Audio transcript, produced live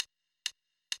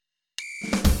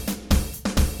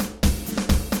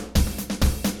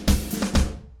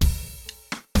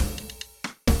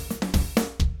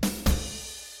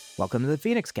Welcome to the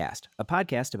Phoenix Cast, a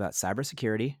podcast about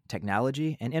cybersecurity,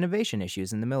 technology, and innovation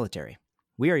issues in the military.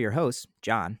 We are your hosts,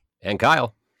 John. And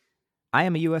Kyle. I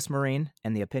am a U.S. Marine,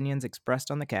 and the opinions expressed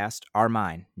on the cast are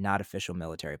mine, not official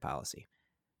military policy.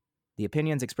 The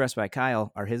opinions expressed by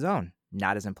Kyle are his own,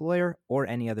 not his employer or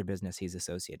any other business he's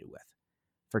associated with.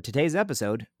 For today's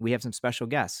episode, we have some special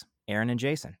guests, Aaron and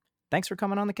Jason. Thanks for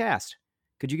coming on the cast.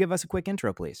 Could you give us a quick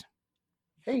intro, please?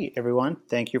 Hey everyone,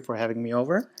 thank you for having me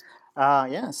over.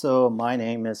 So my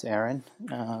name is Aaron.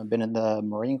 I've been in the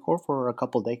Marine Corps for a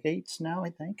couple decades now,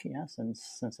 I think. Yeah,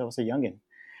 since I was a youngin.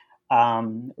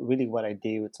 Really, what I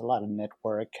do, it's a lot of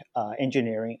network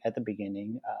engineering at the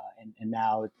beginning, and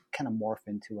now it kind of morphed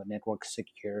into a network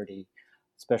security,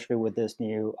 especially with this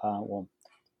new, I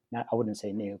wouldn't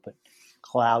say new, but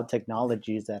cloud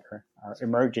technologies that are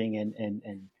emerging,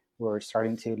 and we're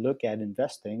starting to look at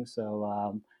investing.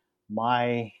 So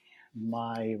my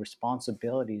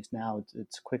responsibilities now,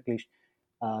 it's quickly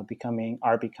becoming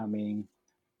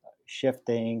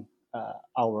shifting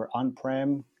our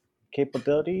on-prem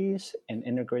capabilities and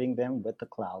integrating them with the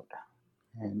cloud.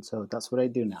 And so that's what I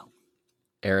do now.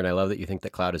 Aaron, I love that you think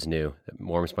that cloud is new. It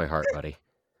warms my heart, buddy.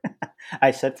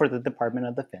 I said for the Department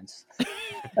of Defense.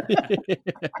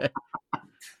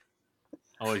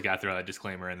 Always got to throw that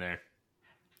disclaimer in there.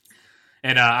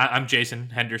 And I'm Jason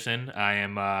Henderson. I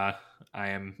am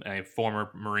a former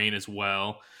Marine as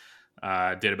well.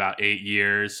 Did about 8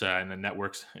 years in the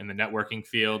networking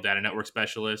field, data network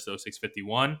specialist,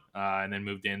 0651, and then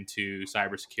moved into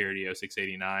cybersecurity,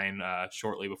 0689,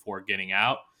 shortly before getting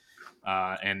out.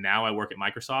 And now I work at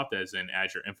Microsoft as an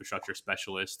Azure infrastructure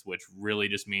specialist, which really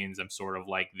just means I'm sort of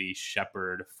like the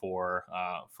shepherd for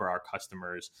our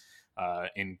customers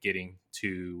in getting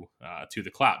to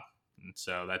the cloud. And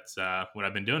so that's what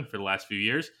I've been doing for the last few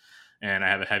years. And I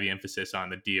have a heavy emphasis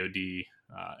on the DoD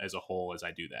as a whole as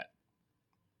I do that.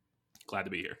 Glad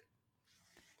to be here.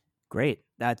 Great.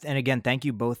 And again, thank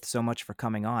you both so much for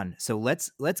coming on. So let's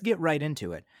get right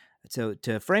into it. So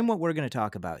to frame what we're going to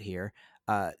talk about here,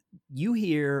 you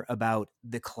hear about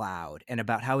the cloud and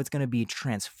about how it's going to be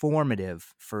transformative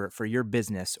for your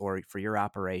business or for your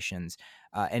operations.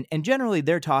 And generally,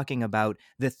 they're talking about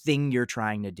the thing you're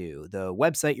trying to do, the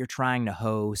website you're trying to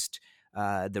host,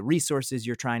 the resources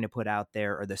you're trying to put out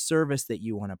there, or the service that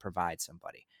you want to provide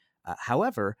somebody.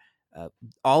 However,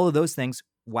 all of those things,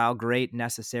 while great,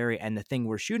 necessary, and the thing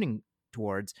we're shooting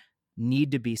towards,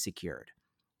 need to be secured.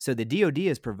 So the DoD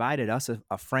has provided us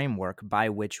a framework by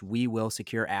which we will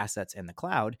secure assets in the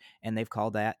cloud, and they've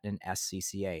called that an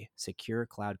SCCA, Secure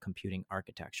Cloud Computing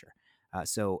Architecture.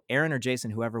 So Aaron or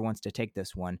Jason, whoever wants to take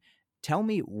this one, tell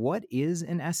me, what is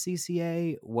an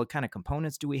SCCA? What kind of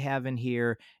components do we have in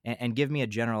here? And give me a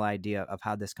general idea of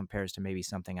how this compares to maybe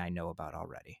something I know about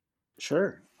already.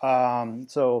 Sure.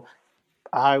 So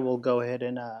I will go ahead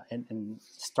and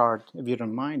start, if you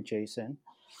don't mind, Jason.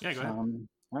 Yeah, go ahead.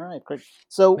 All right, great.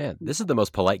 So, Man, this is the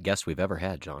most polite guest we've ever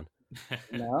had, John.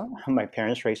 no, my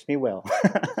parents raised me well.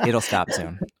 It'll stop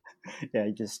soon. Yeah,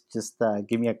 just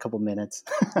give me a couple minutes.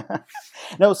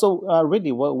 No, so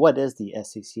really, what is the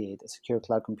SCCA, the Secure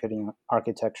Cloud Computing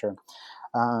Architecture?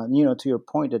 To your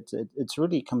point, it's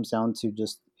really comes down to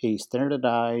just a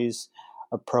standardized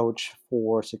approach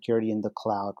for security in the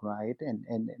cloud, right?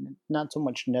 And not so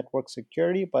much network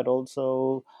security, but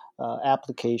also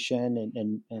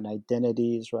application and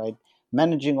identities, right?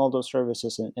 Managing all those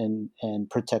services and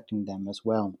protecting them as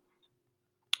well.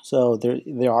 So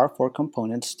there are 4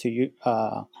 components to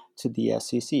the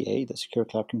SCCA, the Secure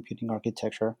Cloud Computing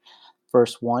Architecture.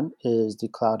 First one is the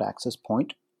cloud access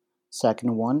point.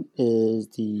 Second one is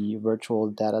the virtual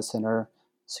data center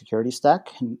security stack,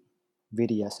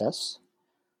 VDSS.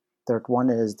 Third one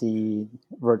is the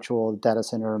virtual data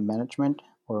center management,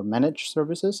 or managed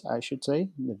services, I should say,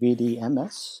 the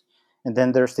VDMS. And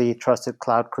then there's the trusted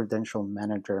cloud credential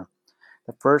manager.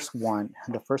 The first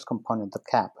component, the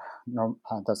CAP,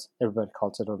 that's everybody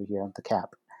calls it over here, the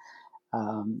CAP.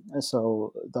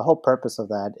 So the whole purpose of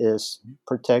that is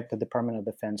protect the Department of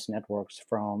Defense networks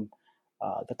from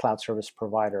the cloud service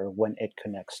provider when it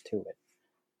connects to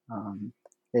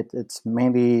it. It's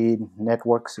mainly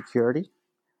network security.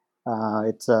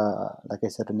 It's, like I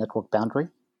said, a network boundary.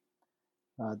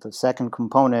 The second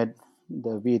component,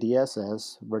 the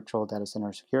VDSS, Virtual Data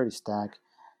Center Security Stack,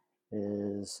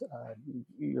 is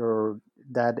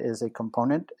that is a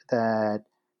component that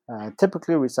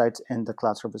typically resides in the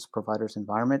cloud service provider's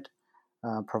environment,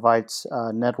 provides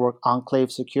network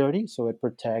enclave security, so it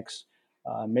protects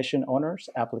mission owners,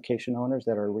 application owners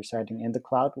that are residing in the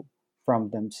cloud from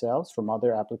themselves, from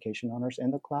other application owners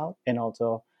in the cloud, and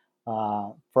also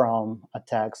from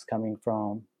attacks coming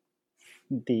from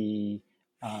the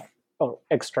or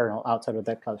external outside of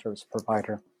that cloud service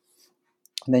provider.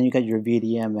 And then you got your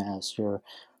VDMS, your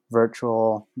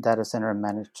virtual data center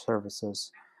managed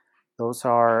services.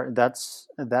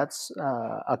 That's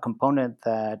a component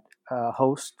that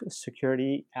hosts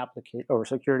security application or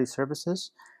security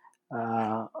services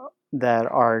uh, that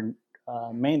are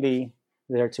mainly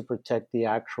there to protect the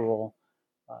actual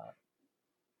uh,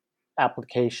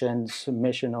 applications,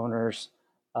 mission owners,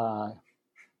 uh,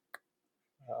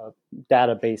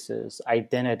 databases,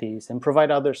 identities, and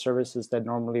provide other services that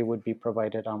normally would be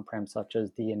provided on-prem, such as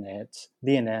DNS,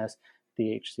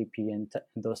 DHCP, and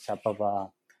those type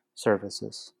of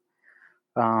services.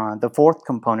 The fourth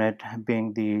component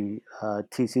being the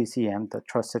TCCM, the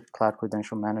Trusted Cloud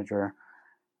Credential Manager.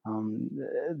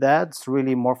 That's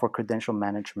really more for credential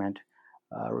management.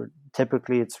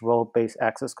 Typically, it's role-based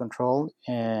access control,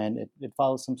 and it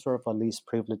follows some sort of a least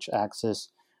privilege access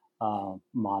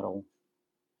model.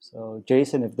 So,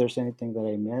 Jason, if there's anything that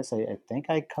I miss, I think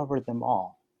I covered them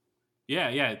all.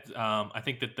 Yeah. I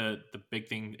think that the big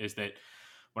thing is that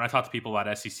when I talk to people about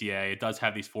SCCA, it does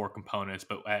have these four components,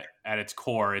 but at its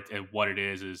core, what it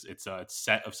is it's a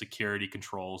set of security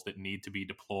controls that need to be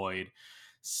deployed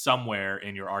somewhere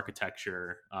in your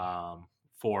architecture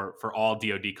for all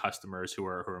DoD customers who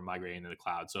are migrating to the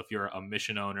cloud. So if you're a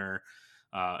mission owner,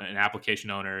 an application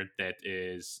owner that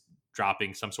is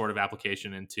dropping some sort of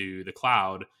application into the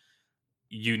cloud,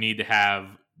 you need to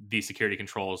have these security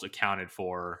controls accounted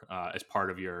for as part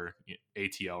of your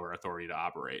ATO or authority to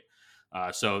operate.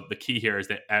 So the key here is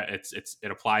that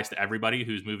it applies to everybody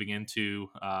who's moving into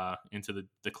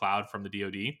the cloud from the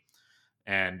DoD,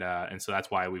 and so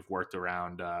that's why we've worked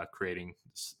around creating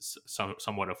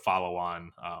somewhat of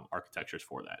follow-on architectures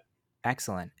for that.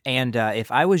 Excellent. And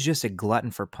if I was just a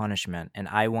glutton for punishment and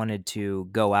I wanted to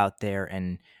go out there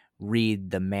and read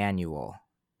the manual,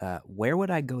 where would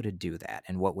I go to do that,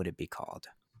 and what would it be called?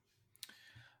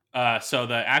 So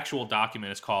the actual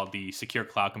document is called the Secure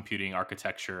Cloud Computing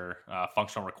Architecture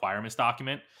Functional Requirements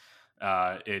Document.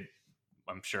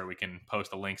 I'm sure we can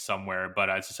post a link somewhere, but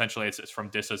it's from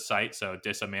DISA's site. So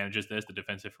DISA manages this, the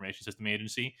Defense Information System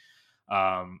Agency,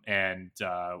 and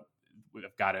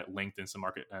we've got it linked in some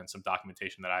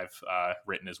documentation that I've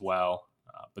written as well.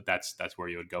 But that's where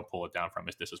you would go pull it down from,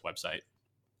 is DISA's website.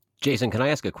 Jason, can I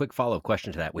ask a quick follow-up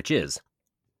question to that, which is,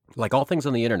 like all things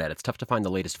on the internet, it's tough to find the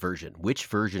latest version. Which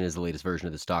version is the latest version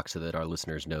of this doc so that our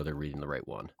listeners know they're reading the right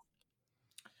one?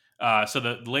 So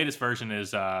the latest version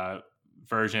is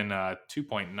version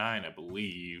 2.9, I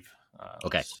believe.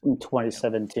 Okay. In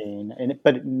 2017.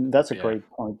 But that's a great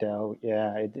point, though.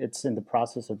 Yeah, it's in the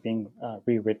process of being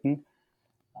rewritten.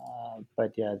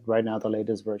 But yeah, right now the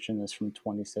latest version is from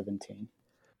 2017.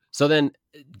 So then,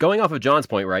 going off of John's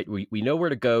point, right? We know where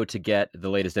to go to get the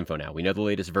latest info now. We know the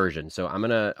latest version. So I'm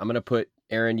gonna put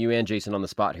Aaron, you and Jason on the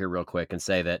spot here real quick and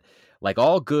say that, like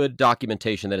all good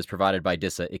documentation that is provided by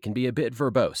DISA, it can be a bit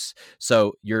verbose.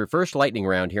 So your first lightning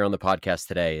round here on the podcast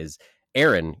today is,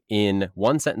 Aaron, in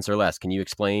one sentence or less, can you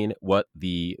explain what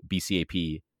the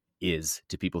BCAP is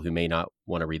to people who may not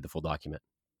want to read the full document?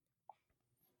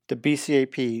 The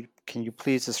BCAP, can you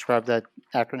please describe that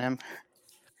acronym?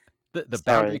 The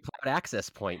Boundary Cloud Access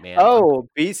Point, man. Oh,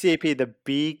 BCAP, the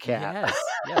BCAP.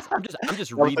 Yes. I'm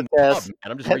just reading the pub,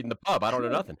 and I'm just reading the pub. I don't know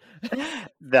nothing.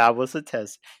 That was a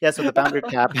test. Yeah, so the boundary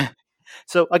cap.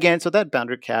 So that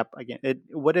boundary cap, again,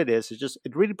 what it is just,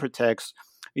 it really protects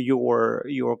your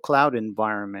cloud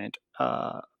environment.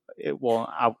 Let me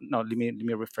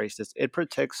rephrase this. It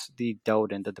protects the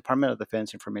DoDIN, the Department of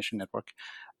Defense Information Network,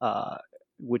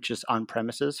 which is on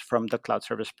premises, from the cloud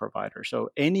service provider. So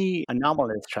any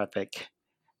anomalous traffic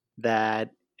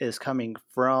that is coming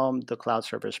from the cloud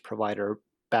service provider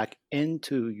back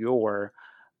into your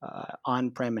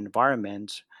on-prem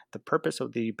environment, the purpose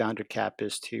of the boundary cap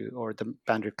or the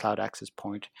boundary cloud access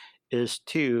point is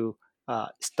to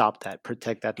stop that,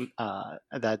 protect that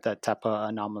that type of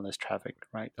anomalous traffic,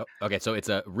 right? Okay, so it's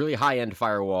a really high-end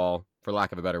firewall, for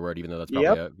lack of a better word, even though that's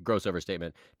probably a gross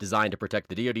overstatement, designed to protect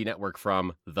the DoD network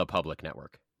from the public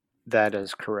network. That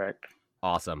is correct.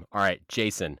 Awesome. All right,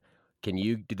 Jason, can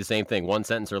you do the same thing, one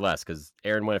sentence or less? Because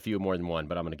Aaron went a few more than one,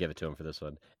 but I'm going to give it to him for this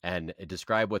one. And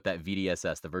describe what that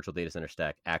VDSS, the Virtual Data Center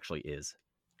Stack, actually is.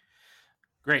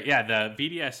 Great. Yeah, the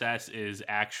VDSS is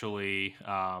actually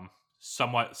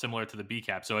somewhat similar to the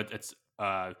BCAP. So it's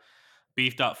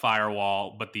beefed up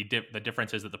firewall, but the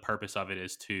difference is that the purpose of it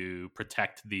is to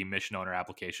protect the mission owner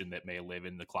application that may live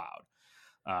in the cloud.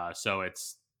 So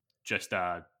it's just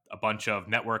a bunch of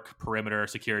network perimeter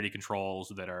security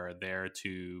controls that are there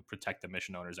to protect the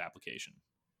mission owner's application.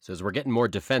 So as we're getting more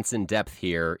defense in depth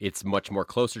here, it's much more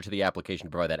closer to the application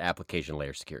to provide that application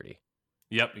layer security.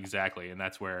 Yep, exactly, and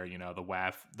that's where the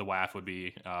WAF would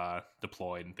be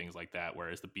deployed and things like that,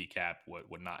 whereas the BCAP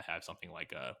would not have something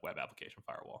like a web application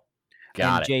firewall.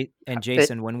 Got it. And It,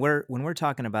 Jason, when we're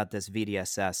talking about this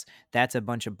VDSS, that's a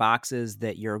bunch of boxes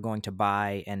that you're going to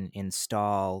buy and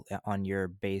install on your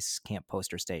base camp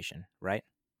poster station, right?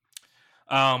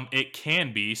 It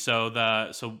can be. So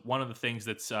one of the things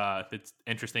that's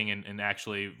interesting and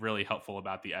actually really helpful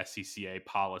about the SCCA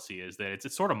policy is that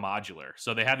it's sort of modular.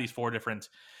 So they have these four different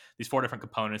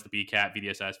components: the BCAP,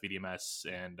 VDSS, VDMS,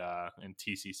 and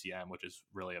TCCM, which is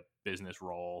really a business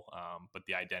role, but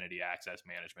the identity access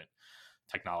management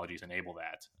technologies enable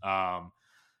that.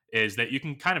 Is that you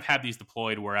can kind of have these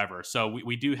deployed wherever. So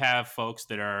we do have folks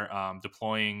that are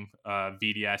deploying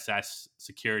VDSS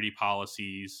security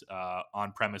policies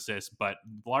on premises, but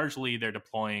largely they're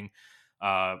deploying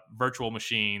virtual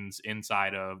machines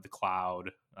inside of the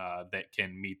cloud that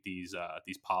can meet these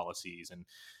policies, and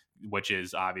which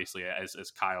is obviously,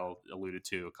 as Kyle alluded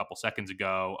to a couple seconds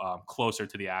ago, closer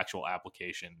to the actual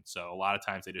application. So a lot of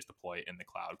times they just deploy it in the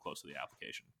cloud close to the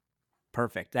application.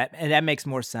 Perfect. That makes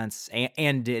more sense.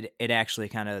 And it actually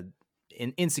kind of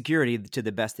in security, to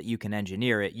the best that you can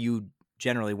engineer it, you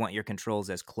generally want your controls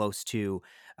as close to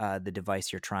the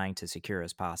device you're trying to secure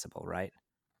as possible, right?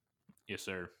 Yes,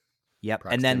 sir. Yep.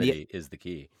 And then Proximity is the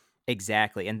key.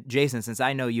 exactly. And Jason, since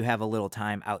I know you have a little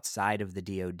time outside of the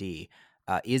DoD,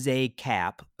 is a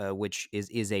CAP, which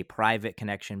is a private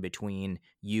connection between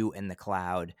you and the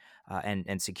cloud,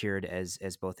 and secured, as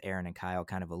both Aaron and Kyle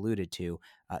kind of alluded to.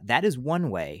 That is one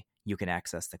way you can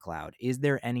access the cloud. Is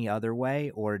there any other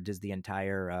way, or does the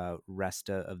entire rest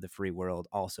of the free world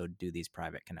also do these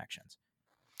private connections?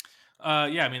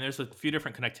 Yeah, I mean, there's a few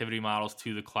different connectivity models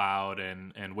to the cloud,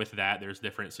 and with that, there's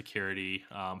different security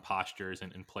postures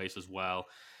in place as well.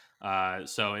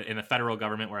 So in the federal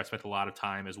government, where I spent a lot of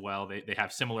time as well, they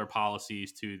have similar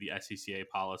policies to the SCCA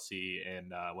policy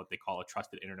and what they call a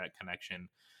trusted internet connection,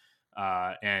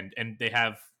 and they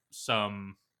have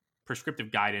some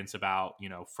prescriptive guidance about,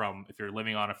 from if you're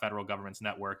living on a federal government's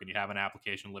network and you have an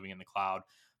application living in the cloud,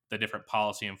 the different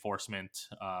policy enforcement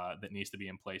that needs to be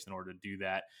in place in order to do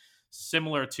that.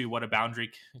 Similar to what a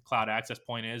boundary cloud access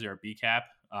point is, or a BCAP,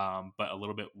 but a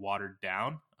little bit watered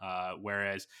down.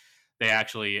 Whereas they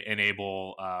actually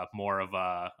enable more of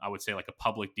I would say, like a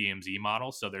public DMZ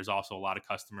model. So there's also a lot of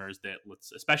customers that,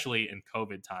 especially in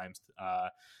COVID times,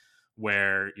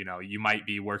 where you might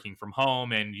be working from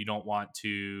home and you don't want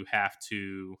to have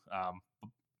to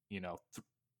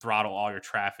throttle all your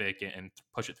traffic and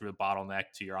push it through the bottleneck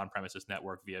to your on-premises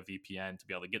network via VPN to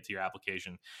be able to get to your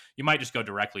application. You might just go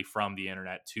directly from the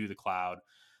internet to the cloud.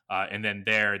 And then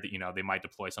there, they might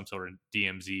deploy some sort of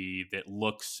DMZ that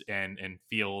looks and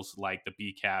feels like the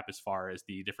BCAP as far as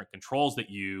the different controls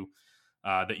that you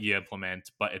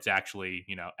implement, but it's actually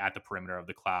at the perimeter of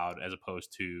the cloud as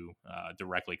opposed to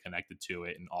directly connected to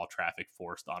it, and all traffic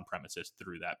forced on premises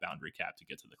through that boundary cap to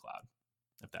get to the cloud.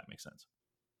 If that makes sense.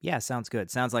 Yeah, sounds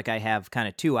good. Sounds like I have kind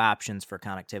of two options for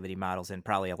connectivity models, and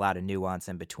probably a lot of nuance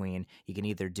in between. You can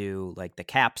either do like the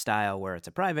CAP style, where it's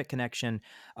a private connection,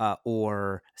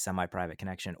 or semi-private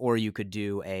connection, or you could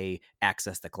do a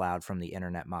access the cloud from the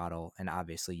internet model, and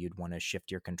obviously you'd want to shift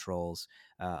your controls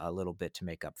a little bit to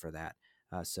make up for that.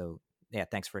 So yeah,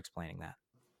 thanks for explaining that.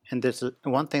 and there's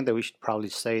one thing that we should probably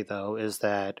say though is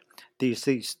that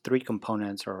these three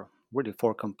components, or really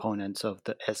four components of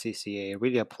the SCCA,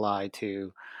 really apply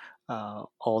to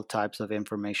all types of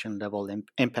information level,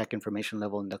 impact information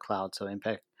level in the cloud. So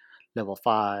impact level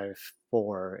 5,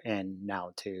 4, and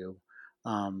now 2.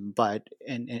 But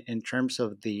in terms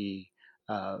of the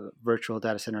virtual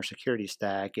data center security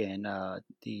stack and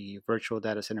the virtual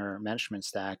data center management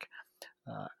stack,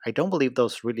 I don't believe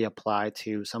those really apply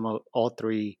to all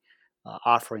three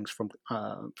offerings from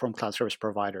cloud service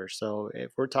providers. So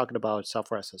if we're talking about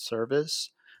software as a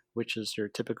service, which is your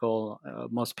typical,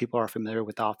 most people are familiar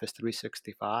with Office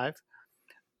 365,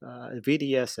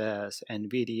 VDSS and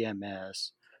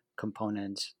VDMS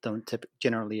components don't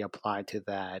generally apply to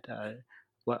that.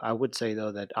 What I would say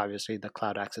though, that obviously the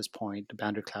cloud access point, the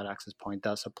boundary cloud access point,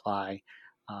 does apply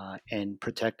in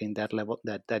protecting that level,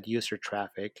 that user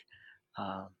traffic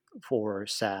for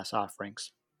SaaS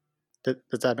offerings.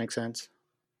 Does that make sense?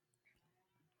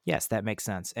 Yes, that makes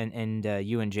sense. And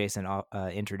you and Jason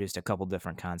introduced a couple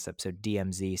different concepts. So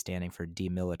DMZ, standing for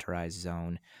demilitarized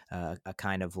zone, a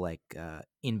kind of like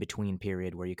in between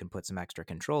period where you can put some extra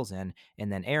controls in.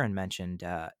 And then Aaron mentioned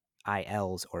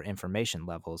ILs or information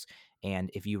levels.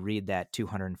 And if you read that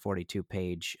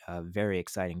 242-page, very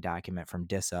exciting document from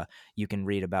DISA, you can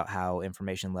read about how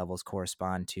information levels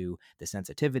correspond to the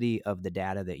sensitivity of the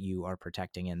data that you are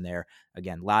protecting in there.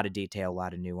 Again, a lot of detail, a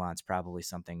lot of nuance, probably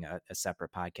something, a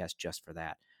separate podcast just for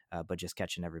that. But just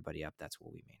catching everybody up, that's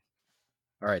what we mean.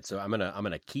 All right, so I'm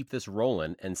gonna keep this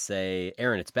rolling and say,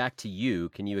 Aaron, it's back to you.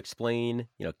 Can you explain,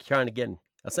 trying to get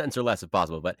a sentence or less if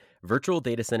possible, but virtual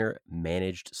data center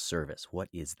managed service, what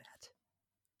is that?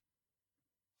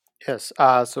 Yes.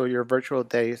 So your virtual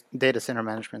data center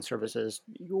management services,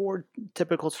 your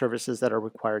typical services that are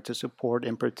required to support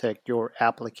and protect your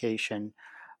application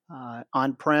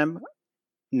on-prem.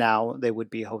 Now they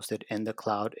would be hosted in the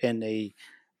cloud in a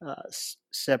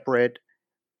separate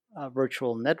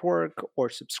virtual network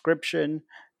or subscription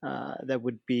that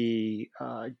would be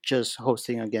just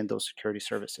hosting again those security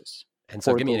services And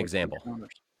so for give me an those example.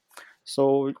 owners.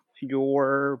 So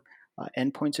your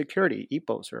endpoint security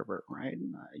EPO server, right?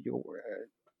 You're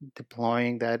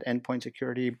deploying that endpoint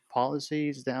security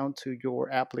policies down to your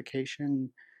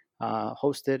application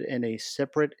hosted in a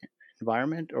separate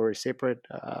environment or a separate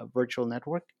virtual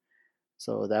network.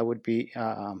 So that would be,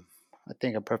 I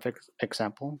think, a perfect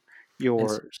example.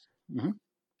 Yours. Mhm.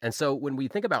 And so when we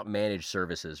think about managed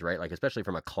services, right, like especially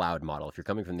from a cloud model, if you're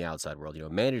coming from the outside world,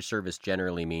 managed service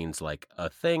generally means like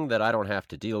a thing that I don't have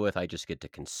to deal with. I just get to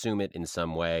consume it in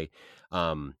some way.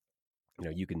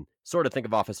 You can sort of think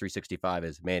of Office 365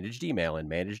 as managed email and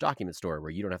managed document store, where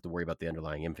you don't have to worry about the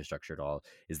underlying infrastructure at all.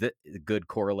 Is that a good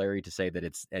corollary to say that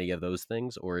it's any of those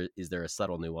things, or is there a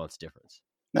subtle nuance difference?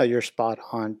 No, you're spot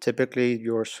on. Typically,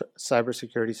 your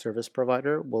cybersecurity service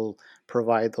provider will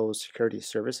provide those security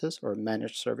services or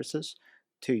managed services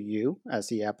to you as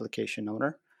the application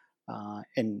owner.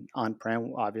 And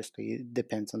on-prem, obviously, it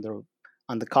depends on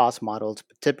the cost models.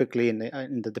 But typically, in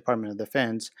the Department of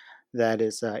Defense, that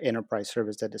is enterprise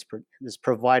service that is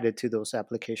provided to those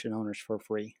application owners for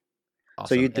free.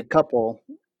 So you Awesome. decouple.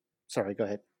 Sorry, go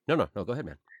ahead. No, go ahead,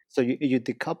 man. So you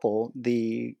decouple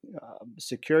the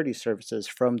security services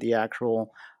from the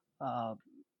actual uh,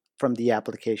 from the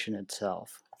application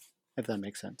itself, if that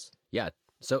makes sense. Yeah.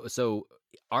 So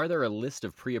are there a list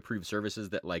of pre-approved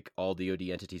services that like all DoD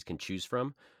entities can choose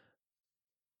from?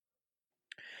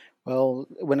 Well,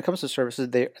 when it comes to services,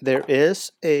 there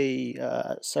is a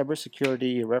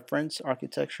cybersecurity reference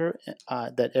architecture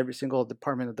that every single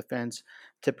Department of Defense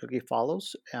typically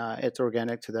follows. It's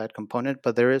organic to that component,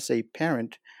 but there is a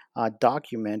parent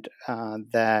document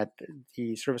that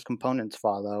the service components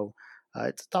follow.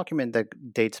 It's a document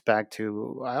that dates back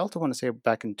to, I also want to say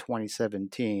back in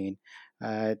 2017.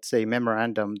 It's a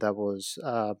memorandum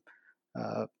uh,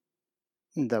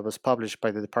 that was published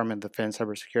by the Department of Defense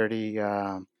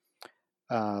Cybersecurity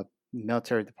uh,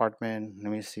 military department.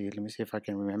 Let me see. Let me see if I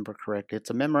can remember correctly. It's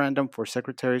a memorandum for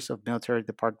secretaries of military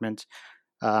departments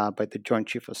by the Joint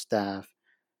Chief of Staff,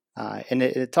 and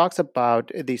it talks about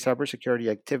the cybersecurity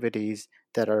activities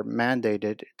that are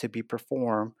mandated to be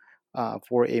performed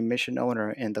for a mission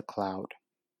owner in the cloud.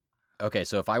 Okay,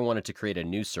 so if I wanted to create a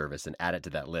new service and add it to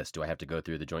that list, do I have to go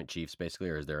through the Joint Chiefs basically,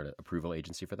 or is there an approval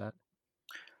agency for that?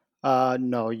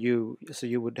 No, you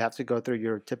would have to go through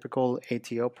your typical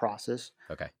ATO process.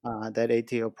 Okay. That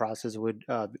ATO process would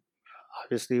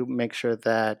obviously make sure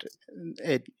that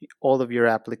it all of your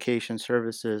application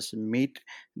services meet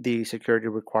the security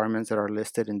requirements that are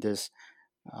listed in this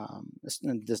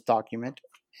document,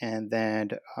 and then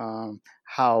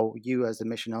how you as the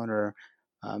mission owner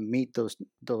meet those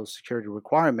security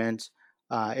requirements.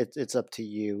 It's up to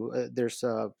you. There's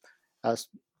a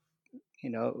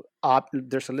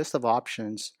there's a list of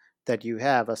options that you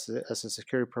have as a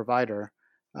security provider.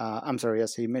 I'm sorry,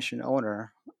 as a mission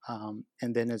owner,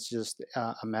 and then it's just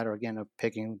a matter again of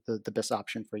picking the best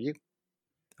option for you.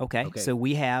 Okay, so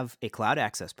we have a cloud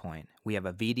access point. We have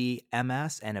a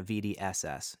VDMS and a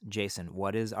VDSS. Jason,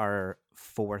 what is our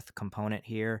fourth component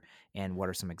here, and what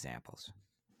are some examples?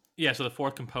 Yeah, so the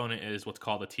fourth component is what's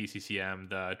called the TCCM,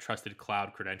 the Trusted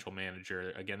Cloud Credential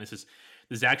Manager. Again, this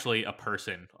is actually a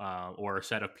person or a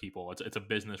set of people. It's a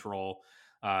business role.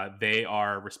 They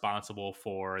are responsible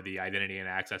for the identity and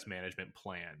access management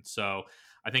plan. So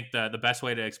I think the best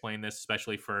way to explain this,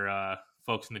 especially for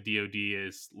folks in the DoD,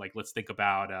 is like, let's think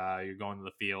about you're going to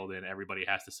the field and everybody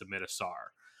has to submit a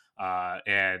SAR.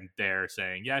 And they're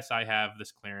saying, yes, I have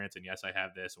this clearance, and yes, I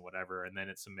have this, and whatever. And then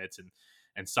it submits,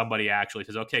 and somebody actually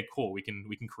says, okay, cool, we can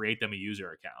create them a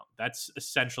user account. That's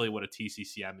essentially what a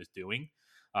TCCM is doing.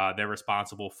 They're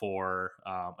responsible for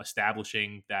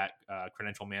establishing that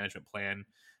credential management plan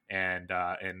and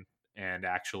and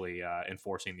actually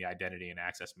enforcing the identity and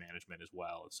access management as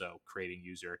well. So creating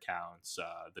user accounts,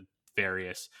 the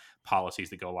various policies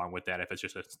that go along with that, if it's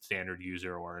just a standard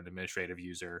user or an administrative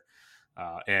user,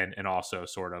 and also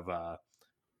sort of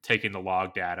taking the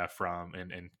log data from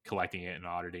and collecting it and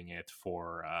auditing it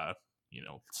for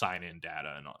sign in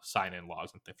data and sign in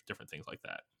logs and different things like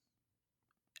that.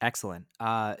 Excellent.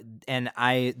 And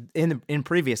in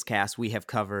previous casts we have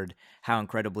covered how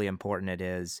incredibly important it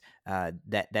is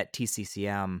that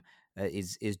TCCM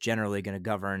is generally going to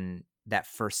govern that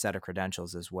first set of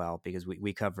credentials as well, because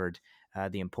we covered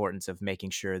the importance of making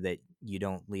sure that you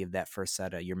don't leave that first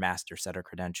set of your master set of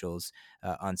credentials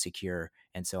unsecure.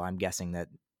 And so I'm guessing that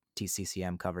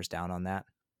TCCM covers down on that.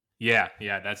 Yeah,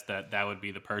 that would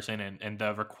be the person, and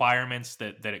the requirements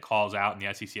that it calls out in the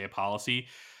SCCA policy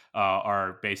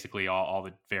are basically all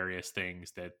the various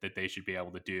things that they should be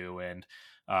able to do, and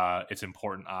it's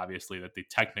important, obviously, that the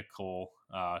technical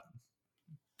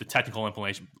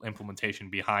implementation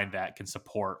behind that can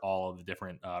support all of the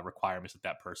different requirements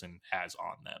that person has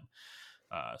on them.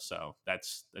 So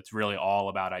that's really all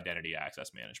about identity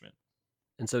access management.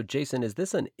 And so, Jason, is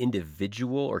this an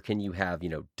individual, or can you have,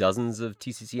 dozens of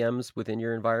TCCMs within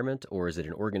your environment, or is it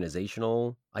an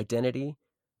organizational identity?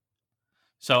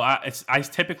 So I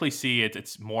typically see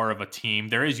it's more of a team.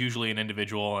 There is usually an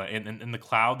individual in the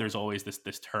cloud. There's always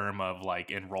this term of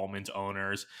like enrollment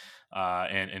owners,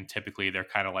 and typically they're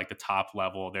kind of like the top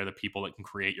level. They're the people that can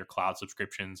create your cloud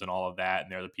subscriptions and all of that,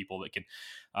 and they're the people that can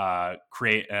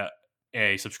create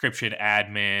a subscription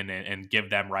admin and give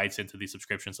them rights into the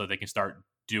subscription so they can start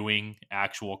doing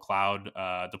actual cloud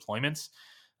deployments.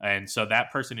 And so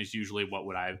that person is usually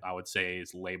what I would say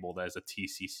is labeled as a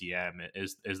TCCM,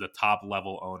 is the top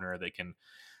level owner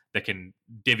that can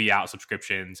divvy out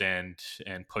subscriptions and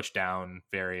push down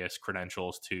various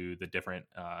credentials to the different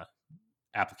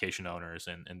application owners,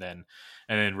 and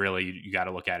then really you got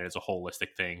to look at it as a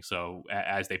holistic thing. So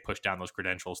as they push down those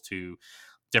credentials to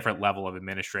different level of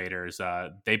administrators,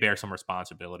 they bear some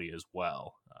responsibility as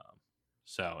well.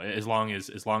 So as long as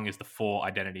the full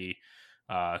identity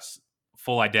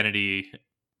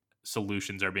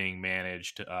solutions are being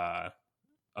managed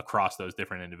across those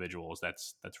different individuals,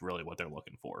 that's really what they're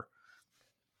looking for.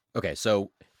 Okay,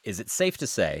 so is it safe to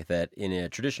say that in a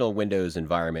traditional Windows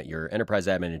environment, your enterprise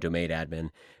admin and domain admin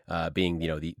being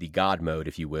the God mode,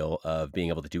 if you will, of being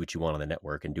able to do what you want on the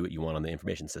network and do what you want on the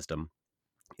information system,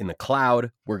 in the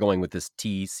cloud, we're going with this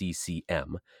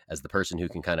TCCM as the person who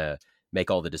can kind of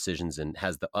make all the decisions and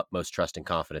has the utmost trust and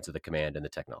confidence of the command and the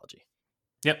technology?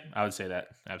 Yep, I would say that.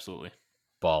 Absolutely.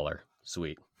 Baller.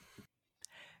 Sweet.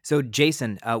 So,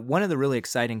 Jason, one of the really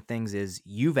exciting things is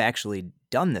you've actually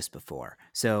done this before.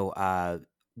 So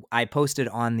I posted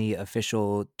on the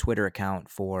official Twitter account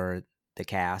for the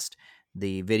cast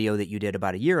the video that you did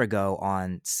about a year ago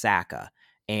on SACA.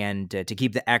 And to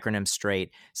keep the acronym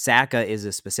straight, SACA is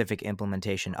a specific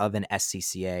implementation of an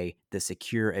SCCA, the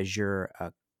Secure Azure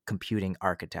Computing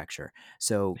Architecture.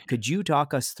 So could you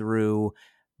talk us through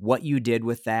what you did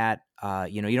with that?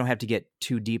 You don't have to get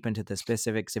too deep into the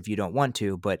specifics if you don't want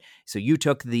to, but so you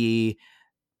took the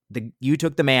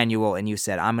manual and you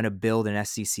said, I'm going to build an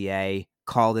SCCA,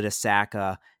 called it a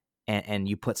SACA, and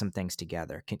you put some things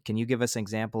together. Can you give us an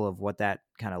example of what that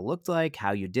kind of looked like,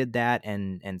 how you did that,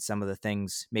 and some of the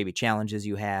things, maybe challenges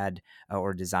you had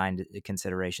or design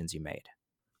considerations you made?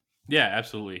 Yeah,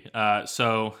 absolutely.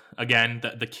 So again,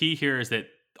 the key here is that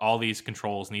all these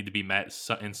controls need to be met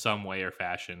in some way or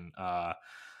fashion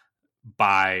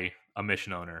by a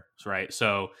mission owner, right?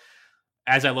 So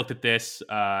as I looked at this,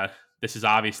 this is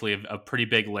obviously a pretty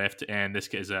big lift, and this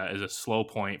is a slow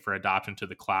point for adoption to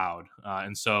the cloud.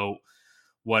 And so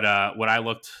what I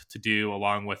looked to do,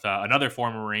 along with another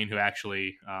former Marine who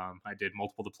actually I did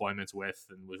multiple deployments with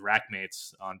and was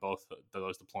rackmates on both of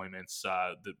those deployments,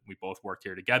 that we both worked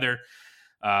here together,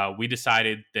 we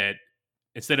decided that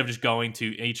instead of just going to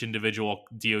each individual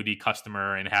DoD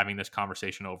customer and having this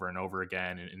conversation over and over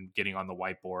again and getting on the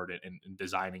whiteboard and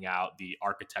designing out the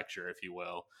architecture, if you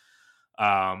will,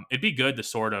 it'd be good to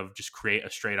sort of just create a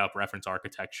straight up reference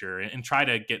architecture and try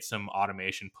to get some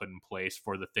automation put in place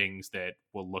for the things that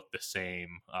will look the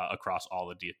same across all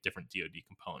the different DoD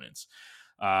components.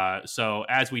 So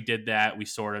as we did that, we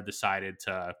sort of decided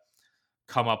to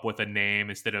come up with a name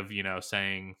instead of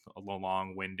saying a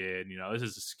long-winded, this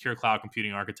is a secure cloud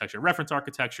computing architecture, reference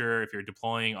architecture. If you're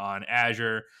deploying on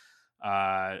Azure,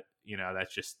 that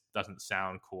just doesn't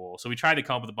sound cool. So we tried to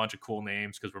come up with a bunch of cool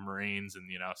names because we're Marines, and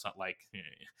it's not like,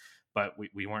 but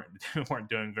we weren't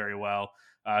doing very well.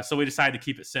 So we decided to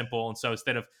keep it simple, and so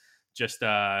instead of just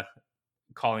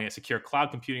calling it secure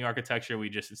cloud computing architecture. We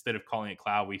just, instead of calling it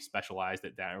cloud, we specialized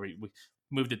it down. We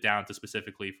moved it down to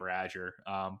specifically for Azure.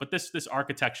 But this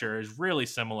architecture is really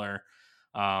similar,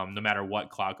 no matter what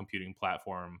cloud computing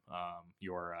platform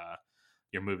you're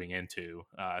moving into.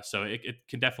 So it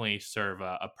can definitely serve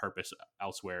a purpose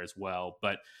elsewhere as well.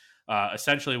 But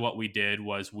essentially, what we did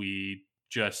was we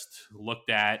just looked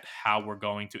at how we're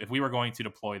going to, if we were going to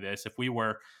deploy this, if we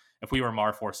were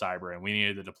Mar4 Cyber and we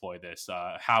needed to deploy this,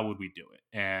 how would we do it?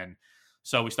 And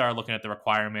so we started looking at the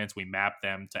requirements. We mapped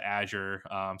them to Azure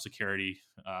security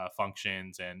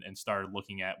functions, and started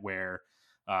looking at where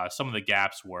some of the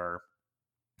gaps were,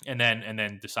 and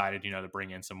then decided, to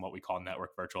bring in some what we call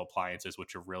network virtual appliances,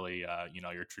 which are really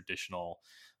your traditional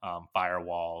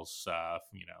firewalls,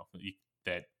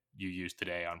 that you use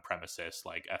today on premises,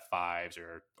 like F5s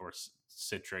or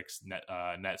Citrix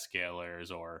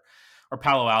NetScalers or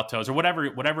Palo Altos, or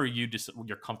whatever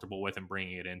you're comfortable with and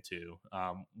bringing it into.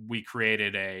 We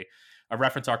created a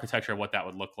reference architecture of what that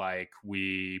would look like.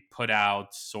 We put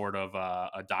out sort of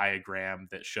a diagram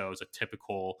that shows a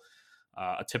typical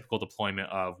deployment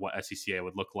of what SCCA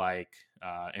would look like,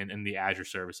 and the Azure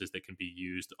services that can be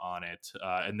used on it.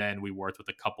 And then we worked with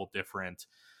a couple different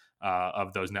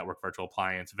of those network virtual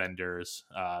appliance vendors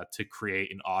to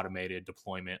create an automated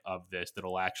deployment of this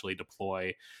that'll actually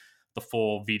deploy the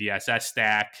full VDSS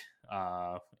stack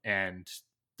and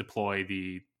deploy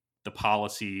the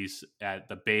policies at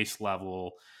the base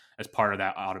level as part of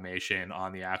that automation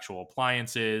on the actual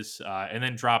appliances, and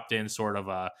then dropped in sort of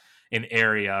an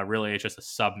area. Really, it's just a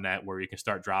subnet where you can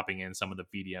start dropping in some of the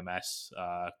VDMS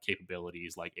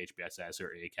capabilities like HBSS or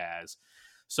ACAS,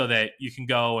 so that you can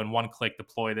go and one click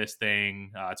deploy this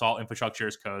thing. It's all infrastructure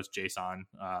as code, JSON,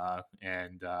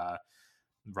 and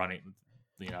running.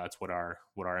 It's what our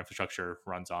infrastructure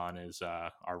runs on is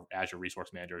our Azure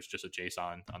Resource Manager is just a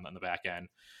JSON on the back end.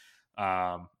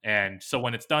 And so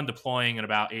when it's done deploying in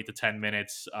about 8 to 10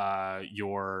 minutes,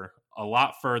 you're a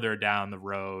lot further down the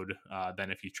road than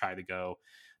if you try to go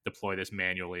deploy this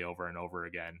manually over and over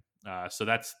again. So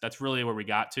that's really where we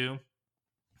got to.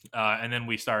 And then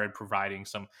we started providing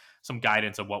some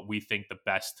guidance of what we think the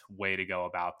best way to go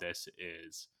about this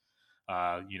is.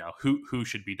 Who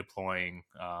should be deploying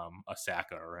a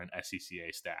SACA or an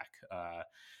SCCA stack.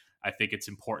 I think it's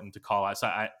important to call out. So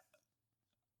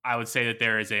I would say that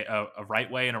there is a right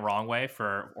way and a wrong way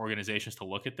for organizations to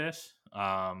look at this.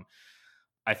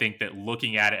 I think that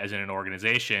looking at it as an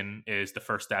organization is the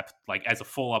first step, like as a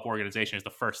full up organization is the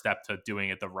first step to doing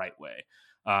it the right way.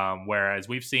 Whereas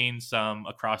we've seen some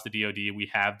across the DoD, we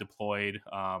have deployed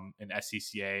an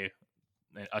SCCA,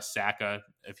 a SACA,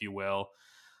 if you will,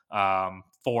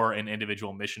 for an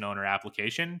individual mission owner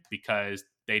application because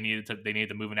they needed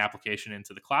to move an application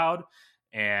into the cloud,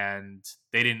 and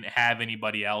they didn't have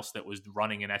anybody else that was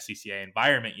running an SCCA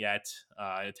environment yet.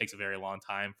 It takes a very long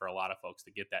time for a lot of folks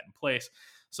to get that in place.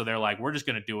 So they're like, we're just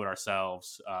going to do it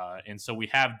ourselves. And so we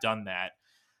have done that.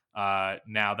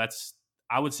 Now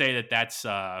I would say that's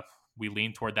we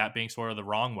lean toward that being sort of the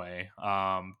wrong way,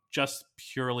 just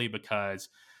purely because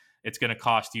it's going to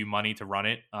cost you money to run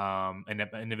it. An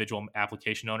individual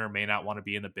application owner may not want to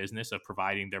be in the business of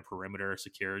providing their perimeter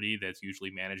security that's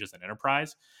usually managed as an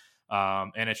enterprise.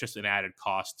 And it's just an added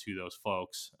cost to those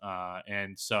folks.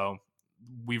 And so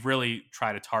we really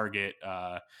try to target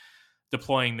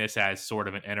deploying this as sort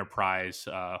of an enterprise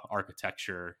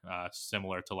architecture,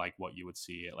 similar to like what you would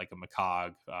see at like a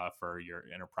Macog for your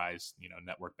enterprise,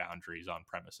 network boundaries on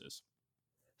premises.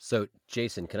 So,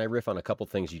 Jason, can I riff on a couple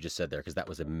things you just said there? Because that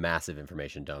was a massive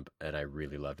information dump, and I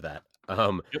really loved that.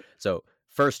 Yep. So,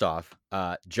 first off,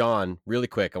 John, really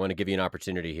quick, I want to give you an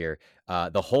opportunity here.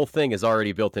 The whole thing is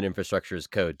already built in infrastructure as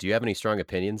code. Do you have any strong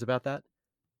opinions about that?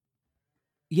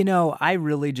 I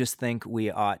really just think we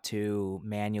ought to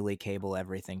manually cable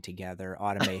everything together.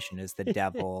 Automation is the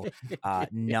devil.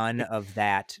 None of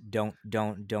that. Don't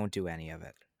do any of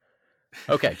it.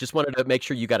 Okay, just wanted to make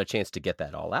sure you got a chance to get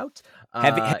that all out.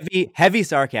 Heavy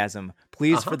sarcasm.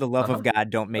 Please, for the love of God,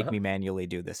 don't make me manually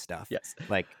do this stuff. Yes.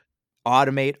 Like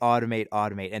automate,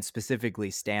 and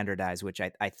specifically standardize, which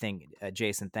I think,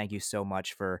 Jason, thank you so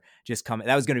much for just coming.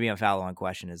 That was going to be a follow-on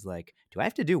question is like, do I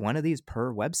have to do one of these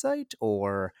per website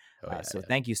or?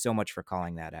 Thank you so much for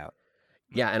calling that out.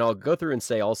 Yeah, and I'll go through and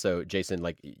say also, Jason,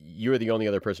 like you are the only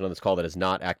other person on this call that is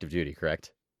not active duty,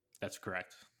 correct? That's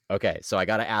correct. Okay, so I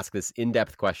got to ask this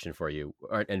in-depth question for you.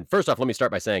 And first off, let me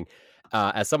start by saying,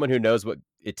 as someone who knows what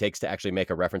it takes to actually make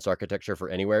a reference architecture for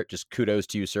anywhere, just kudos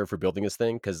to you, sir, for building this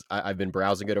thing, because I've been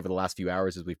browsing it over the last few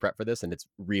hours as we've prepped for this, and it's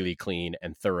really clean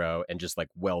and thorough and just like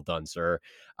well done, sir.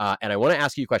 And I want to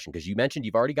ask you a question, because you mentioned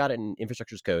you've already got it in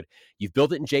infrastructure as code. You've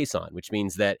built it in JSON, which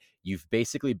means that you've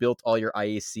basically built all your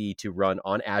IAC to run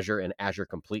on Azure and Azure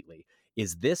completely.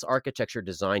 Is this architecture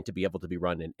designed to be able to be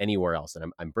run in anywhere else?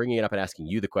 And I'm bringing it up and asking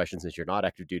you the question since you're not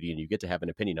active duty and you get to have an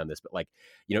opinion on this. But like,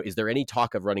 is there any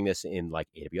talk of running this in like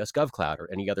AWS GovCloud or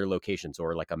any other locations,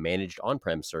 or like a managed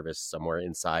on-prem service somewhere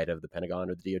inside of the Pentagon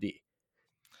or the DoD?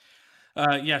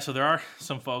 Yeah, so there are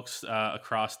some folks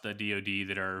across the DoD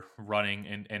that are running,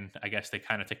 and I guess they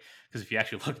kind of take, because if you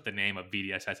actually look at the name of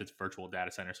VDSS, it's Virtual Data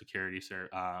Center Security, sir.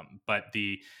 But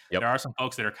Yep. there are some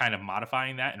folks that are kind of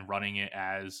modifying that and running it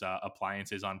as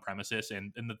appliances on premises,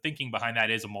 and the thinking behind that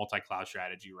is a multi-cloud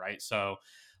strategy, right? So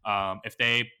if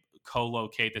they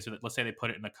co-locate this, let's say they put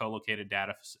it in a co-located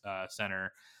data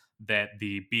center that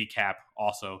the BCAP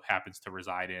also happens to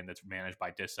reside in, that's managed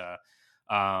by DISA,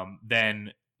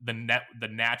 then the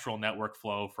natural network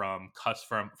flow from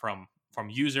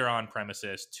user on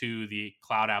premises to the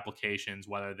cloud applications,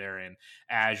 whether they're in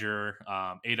Azure,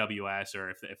 AWS, or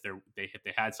if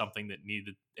they had something that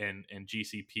needed in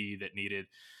GCP that needed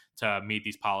to meet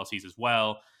these policies as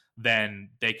well,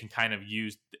 then they can kind of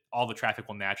use all the traffic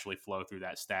will naturally flow through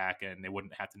that stack, and they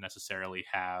wouldn't have to necessarily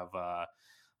have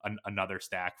another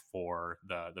stack for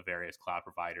the various cloud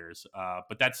providers.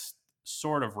 But that's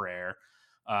sort of rare.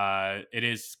 It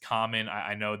is common.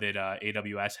 I know that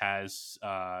AWS has,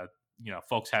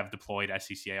 folks have deployed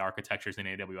SCCA architectures in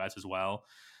AWS as well.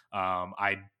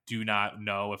 I do not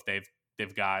know if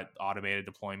they've got automated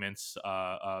deployments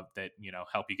that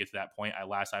help you get to that point.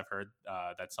 Last I've heard,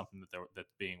 that's something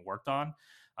that's being worked on,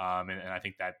 and I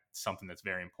think that's something that's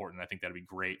very important. I think that'd be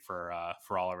great for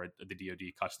all of the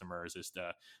DoD customers, is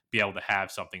to be able to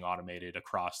have something automated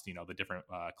across the different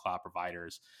cloud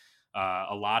providers.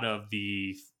 A lot of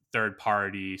the third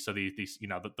party, so these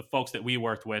the folks that we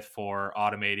worked with for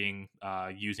automating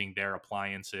using their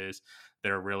appliances,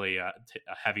 they're really a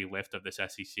heavy lift of this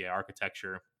SCCA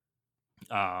architecture.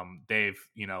 They've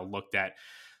looked at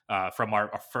from our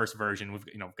first version, we've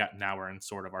got, now we're in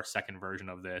sort of our second version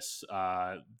of this.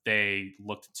 They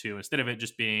looked to, instead of it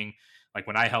just being like,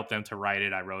 when I helped them to write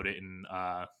it, I wrote it in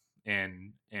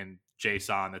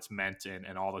JSON that's meant,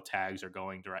 and all the tags are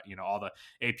going direct, all the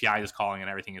API is calling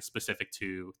and everything is specific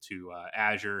to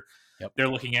Azure. Yep. They're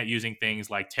looking at using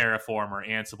things like Terraform or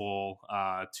Ansible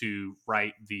to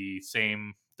write the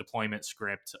same deployment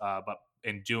script, but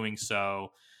in doing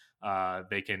so,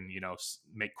 they can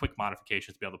make quick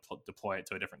modifications to be able to deploy it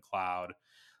to a different cloud.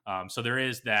 So there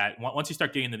is that. Once you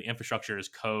start getting into the infrastructure as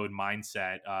code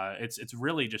mindset, it's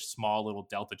really just small little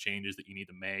delta changes that you need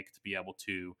to make to be able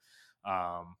to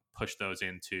push those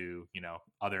into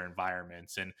other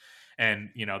environments. And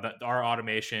that our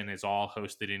automation is all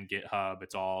hosted in GitHub.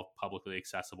 It's all publicly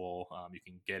accessible. You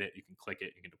can get it, you can click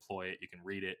it, you can deploy it, you can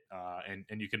read it,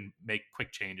 and you can make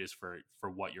quick changes for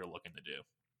what you're looking to do.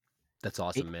 That's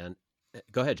awesome, man.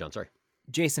 Go ahead, John. Sorry.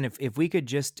 Jason, if we could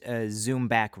just zoom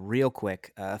back real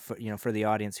quick for the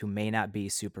audience who may not be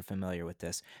super familiar with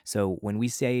this. So when we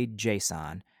say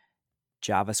JSON,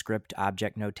 JavaScript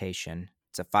object notation,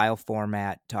 it's a file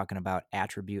format talking about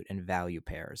attribute and value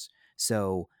pairs.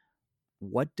 So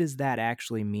what does that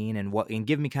actually mean? And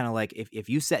give me kind of like, if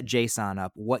you set JSON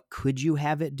up, what could you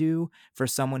have it do for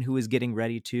someone who is getting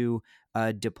ready to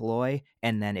deploy?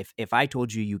 And then if I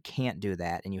told you can't do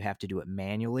that and you have to do it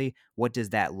manually, what does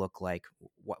that look like?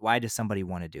 Why does somebody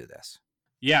want to do this?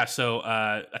 Yeah, so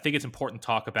I think it's important to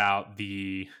talk about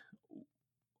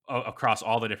across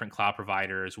all the different cloud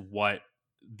providers, what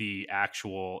the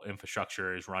actual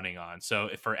infrastructure is running on. So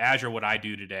for Azure, what I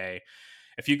do today,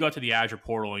 if you go to the Azure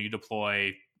portal and you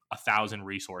deploy 1,000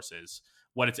 resources,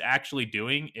 what it's actually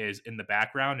doing is, in the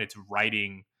background, it's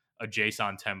writing a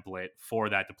JSON template for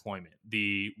that deployment.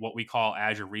 What we call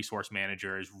Azure Resource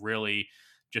Manager is really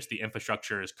just the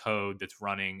infrastructure as code that's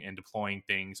running and deploying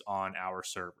things on our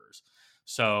servers.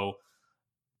 So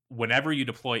whenever you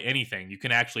deploy anything, you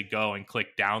can actually go and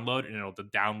click download, and it'll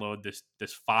download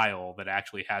this file that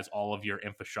actually has all of your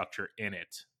infrastructure in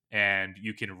it, and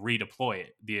you can redeploy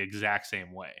it the exact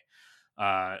same way.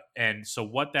 And so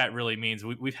what that really means,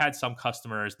 we've had some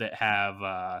customers that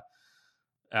have,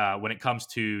 when it comes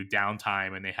to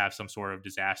downtime and they have some sort of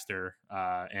disaster,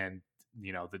 and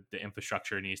the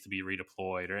infrastructure needs to be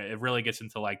redeployed, or it really gets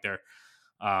into like their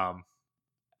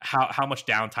how much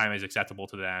downtime is acceptable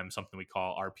to them, something we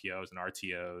call RPOs and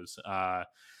RTOs.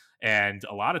 And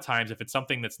a lot of times, if it's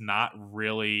something that's not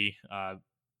really,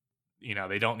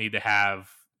 they don't need to have,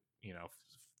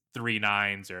 3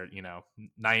 nines or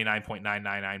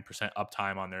 99.999%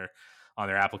 uptime on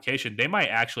their application. They might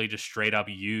actually just straight up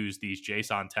use these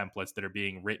JSON templates that are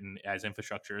being written as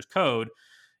infrastructure as code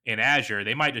in Azure.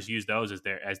 They might just use those as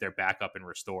their backup and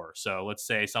restore. So let's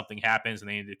say something happens and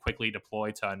they need to quickly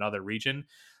deploy to another region.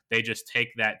 They just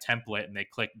take that template and they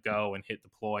click go and hit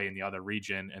deploy in the other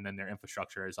region, and then their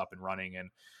infrastructure is up and running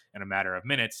in a matter of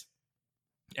minutes.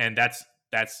 And that's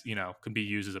can be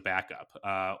used as a backup.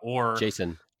 Or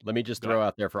Jason, let me just throw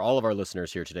out there for all of our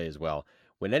listeners here today as well.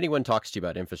 When anyone talks to you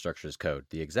about infrastructure as code,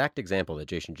 the exact example that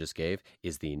Jason just gave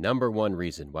is the number one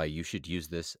reason why you should use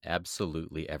this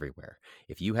absolutely everywhere.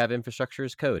 If you have infrastructure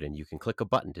as code and you can click a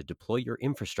button to deploy your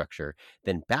infrastructure,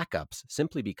 then backups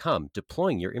simply become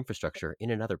deploying your infrastructure in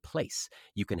another place.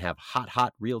 You can have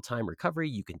hot real-time recovery.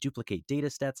 You can duplicate data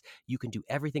sets. You can do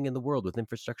everything in the world with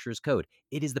infrastructure as code.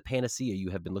 It is the panacea you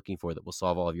have been looking for that will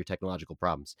solve all of your technological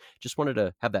problems. Just wanted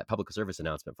to have that public service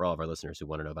announcement for all of our listeners who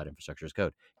want to know about infrastructure as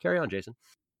code. Carry on, Jason.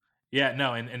 Yeah,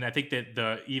 no, and I think that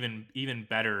the even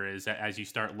better is that as you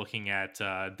start looking at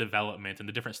development and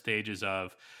the different stages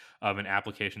of an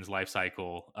application's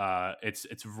lifecycle,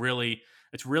 it's really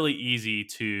easy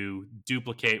to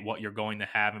duplicate what you're going to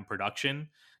have in production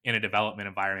in a development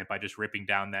environment by just ripping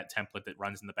down that template that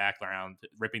runs in the background,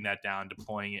 ripping that down,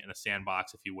 deploying it in a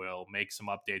sandbox, if you will, make some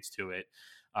updates to it,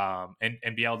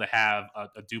 and be able to have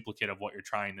a duplicate of what you're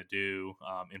trying to do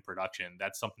in production.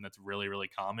 That's something that's really, really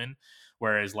common.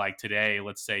 Whereas like today,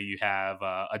 let's say you have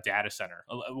a data center,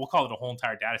 we'll call it a whole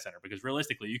entire data center, because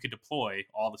realistically you could deploy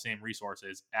all the same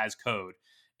resources as code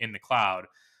in the cloud.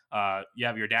 You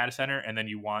have your data center, and then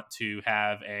you want to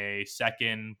have a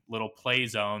second little play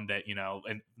zone that, in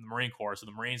the Marine Corps, so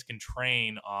the Marines can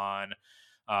train on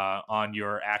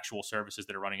your actual services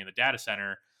that are running in the data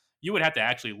center. You would have to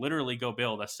actually literally go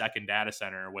build a second data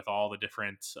center with all the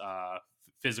different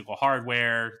physical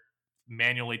hardware,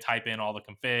 manually type in all the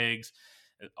configs,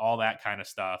 all that kind of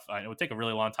stuff. It would take a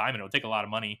really long time, and it would take a lot of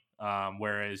money.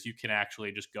 Whereas you can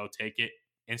actually just go take it,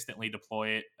 instantly deploy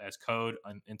it as code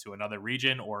into another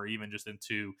region, or even just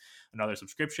into another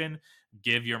subscription,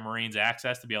 give your Marines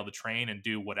access to be able to train and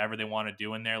do whatever they want to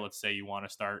do in there. Let's say you want to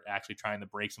start actually trying to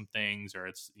break some things, or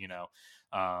it's,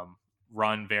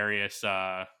 run various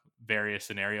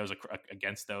scenarios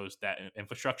against that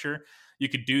infrastructure. You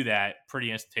could do that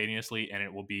pretty instantaneously, and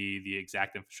it will be the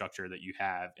exact infrastructure that you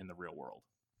have in the real world.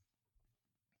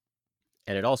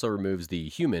 And it also removes the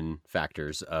human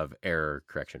factors of error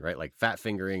correction, right? Like fat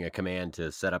fingering a command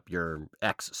to set up your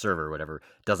X server, or whatever,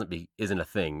 isn't a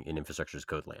thing in infrastructure as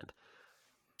code land.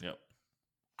 Yep.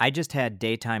 I just had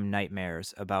daytime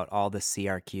nightmares about all the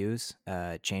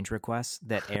CRQs, change requests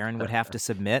that Aaron would have to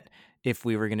submit if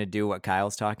we were going to do what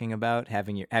Kyle's talking about,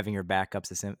 having your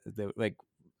backups, like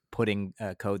putting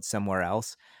code somewhere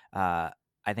else. I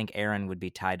think Aaron would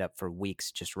be tied up for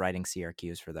weeks just writing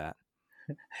CRQs for that.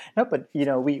 No, but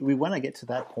we want to get to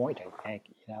that point. I think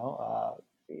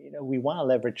we want to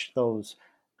leverage those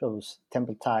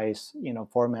templatized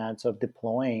formats of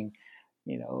deploying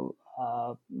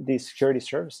these security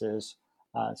services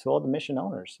to all the mission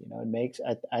owners. It makes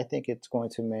I think it's going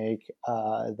to make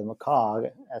the MACOG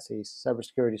as a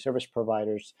cybersecurity service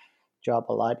provider's job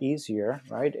a lot easier,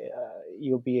 right?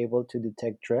 You'll be able to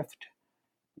detect drift,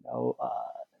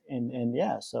 and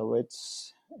yeah, so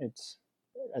it's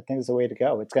I think it's the way to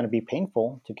go. It's going to be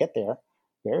painful to get there,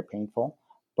 very painful,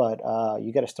 but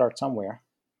you got to start somewhere.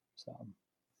 So.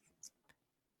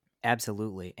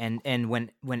 Absolutely. And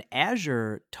when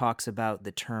Azure talks about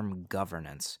the term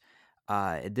governance,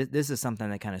 this is something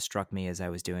that kind of struck me as I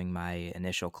was doing my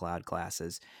initial cloud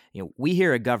classes. We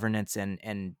hear a governance,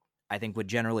 and I think what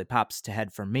generally pops to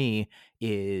head for me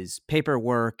is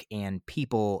paperwork and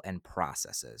people and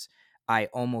processes. I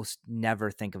almost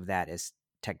never think of that as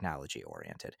technology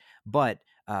oriented. But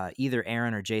either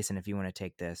Aaron or Jason, if you want to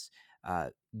take this,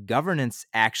 governance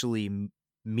actually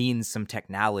means some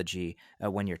technology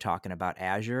when you're talking about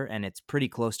Azure, and it's pretty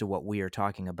close to what we are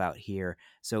talking about here.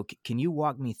 So can you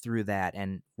walk me through that,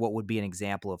 and what would be an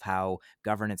example of how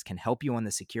governance can help you on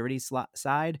the security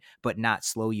side, but not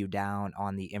slow you down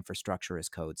on the infrastructure as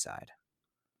code side?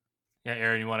 Yeah,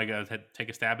 Aaron, you want to go take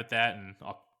a stab at that, and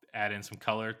I'll add in some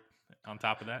color on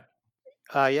top of that?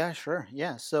 Yeah, sure.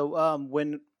 Yeah. So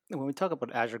when we talk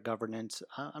about Azure governance,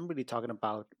 I'm really talking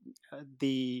about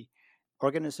the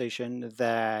organization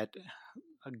that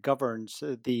governs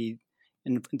the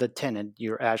tenant,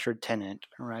 your Azure tenant,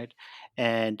 right?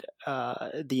 And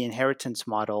the inheritance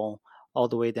model all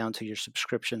the way down to your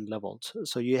subscription levels.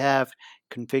 So you have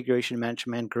configuration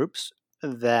management groups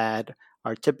that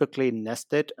are typically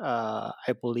nested.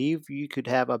 I believe you could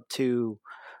have up to,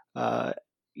 uh,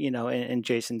 and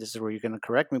Jason, this is where you're going to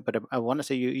correct me, but I want to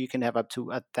say you can have up to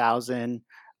 1,000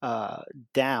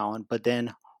 down, but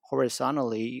then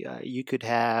horizontally, you could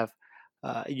have.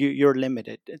 You're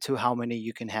limited to how many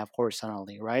you can have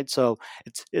horizontally, right? So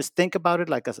it's think about it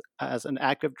like as an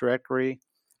Active Directory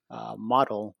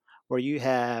model where you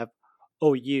have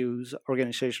OUs,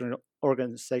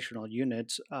 organizational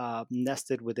units,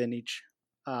 nested within each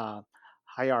uh,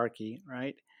 hierarchy,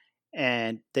 right?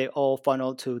 And they all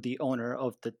funnel to the owner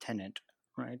of the tenant,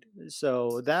 right?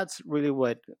 So that's really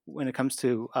when it comes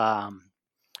to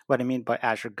what I mean by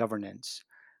Azure governance.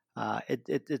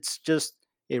 It's just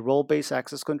a role-based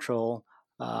access control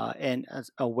and as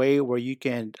a way where you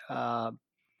can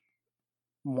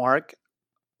mark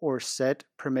or set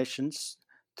permissions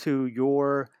to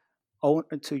your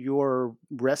to your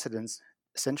residents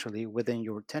essentially within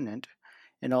your tenant,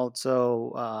 and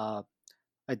also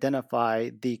identify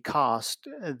the cost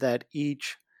that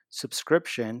each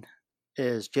subscription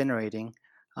is generating,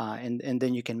 and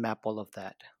then you can map all of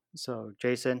that. So,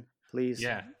 Jason, please.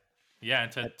 Yeah, yeah,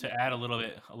 and to add a little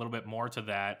bit more to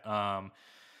that,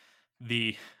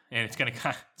 the and it's gonna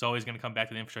it's always gonna come back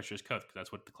to the infrastructure as code because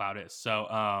that's what the cloud is.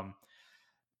 So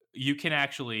you can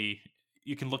actually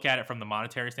you can look at it from the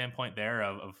monetary standpoint there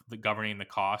of the governing the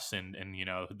costs and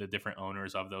the different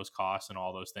owners of those costs and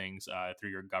all those things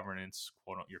through your governance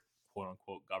your quote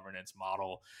unquote governance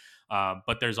model.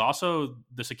 But there's also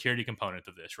the security component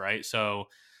of this, right? So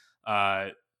uh,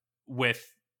 with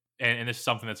and this is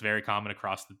something that's very common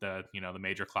across the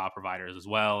major cloud providers as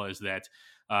well, is that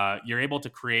you're able to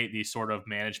create these sort of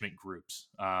management groups,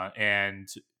 and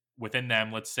within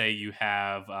them, let's say you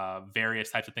have various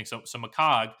types of things. So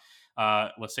Macog,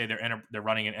 let's say they're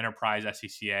running an enterprise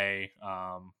SCCA,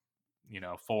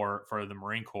 for the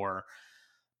Marine Corps.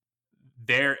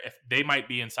 If they might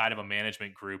be inside of a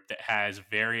management group that has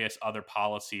various other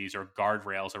policies or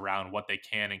guardrails around what they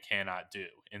can and cannot do.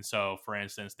 And so, for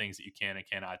instance, things that you can and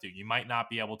cannot do. You might not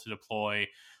be able to deploy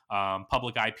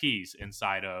public IPs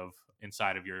inside of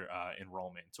your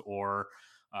enrollment, or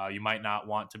you might not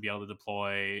want to be able to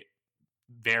deploy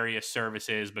various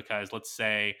services because let's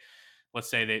say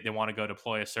they want to go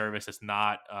deploy a service that's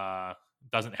not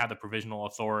doesn't have the provisional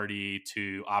authority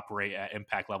to operate at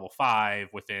impact level 5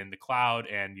 within the cloud,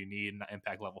 and you need an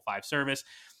impact level 5 service.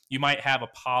 You might have a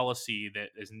policy that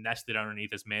is nested underneath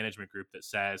this management group that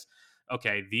says,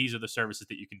 okay, these are the services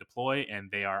that you can deploy, and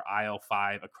they are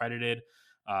IL5 accredited.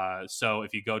 So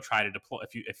if you go try to deploy,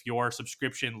 if your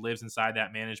subscription lives inside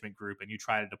that management group and you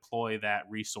try to deploy that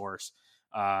resource,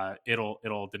 it'll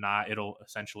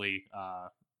essentially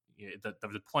the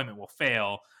deployment will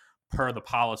fail per the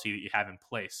policy that you have in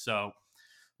place. So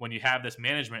when you have this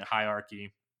management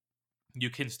hierarchy, you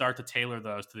can start to tailor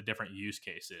those to the different use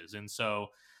cases. And so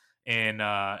in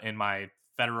my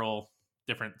federal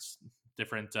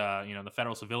the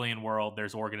federal civilian world,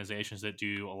 there's organizations that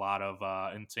do a lot of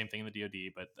and same thing in the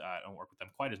DoD, but I don't work with them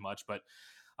quite as much. But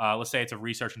let's say it's a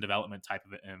research and development type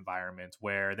of environment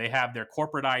where they have their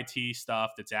corporate IT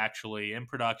stuff that's actually in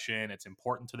production. It's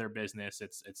important to their business.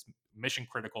 It's mission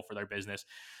critical for their business.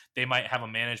 They might have a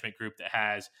management group that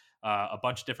has a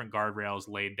bunch of different guardrails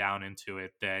laid down into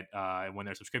it that when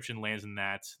their subscription lands in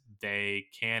that, they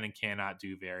can and cannot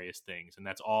do various things. And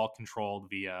that's all controlled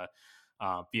via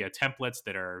templates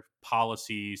that are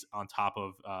policies on top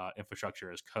of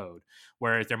infrastructure as code.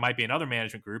 Whereas there might be another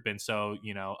management group, and so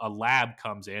a lab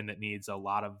comes in that needs a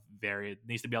lot of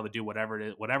needs to be able to do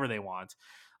whatever they want.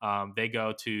 They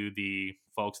go to the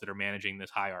folks that are managing this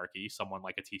hierarchy, someone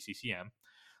like a TCCM,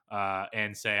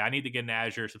 and say, I need to get an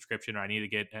Azure subscription, or I need to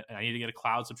get a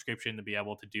cloud subscription to be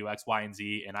able to do X, Y, and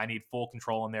Z, and I need full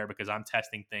control in there because I'm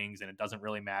testing things and it doesn't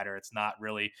really matter. It's not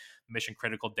really mission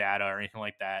critical data or anything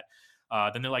like that.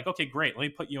 Then they're like, okay, great. Let me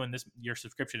put you in your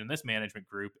subscription in this management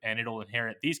group, and it'll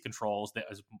inherit these controls that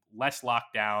is less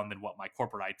locked down than what my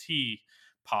corporate IT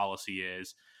policy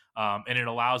is. And it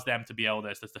allows them to be able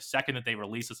to, the second that they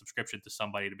release a subscription to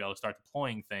somebody to be able to start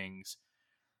deploying things,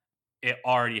 it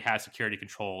already has security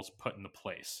controls put into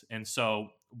place. And so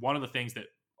one of the things that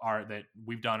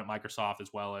we've done at Microsoft,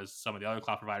 as well as some of the other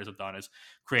cloud providers have done, is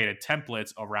created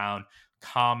templates around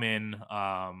common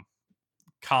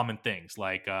things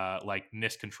like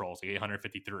NIST controls, like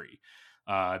 853.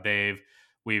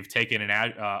 We've taken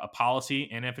a policy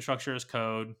in infrastructure as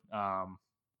code.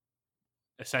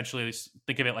 Essentially,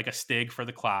 think of it like a STIG for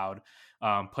the cloud.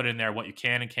 Put in there what you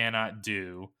can and cannot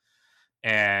do,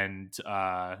 and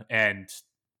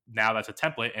now that's a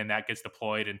template, and that gets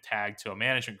deployed and tagged to a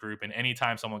management group. And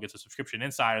anytime someone gets a subscription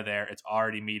inside of there, it's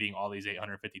already meeting all these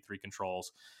 853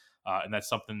 controls. And that's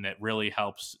something that really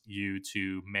helps you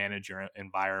to manage your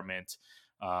environment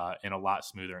in a lot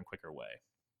smoother and quicker way.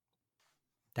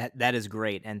 That is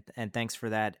great, and thanks for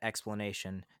that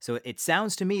explanation. So it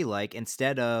sounds to me like,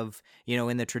 instead of,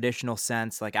 in the traditional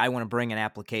sense, like I want to bring an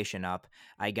application up,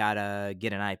 I gotta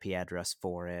get an IP address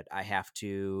for it. I have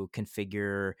to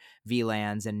configure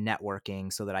VLANs and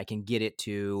networking so that I can get it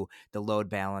to the load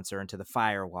balancer and to the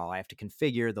firewall. I have to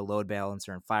configure the load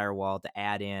balancer and firewall to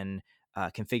add in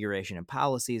configuration and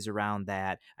policies around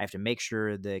that. I have to make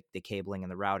sure the cabling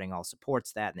and the routing all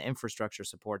supports that, and the infrastructure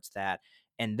supports that,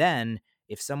 and then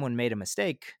if someone made a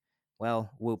mistake, well,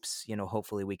 whoops,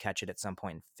 hopefully we catch it at some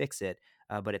point and fix it.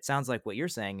 But it sounds like what you're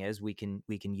saying is we can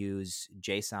use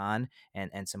JSON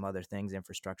and some other things,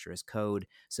 infrastructure as code,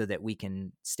 so that we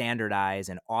can standardize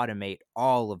and automate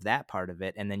all of that part of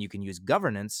it. And then you can use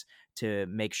governance to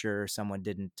make sure someone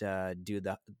didn't do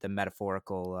the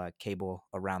metaphorical cable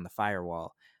around the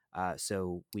firewall.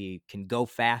 So we can go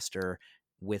faster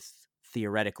with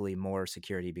theoretically more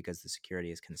security because the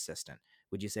security is consistent.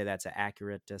 Would you say that's an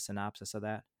accurate synopsis of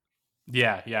that?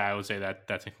 Yeah, I would say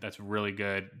that's really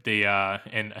good.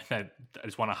 And I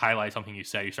just want to highlight something you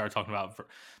said. You started talking about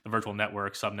the virtual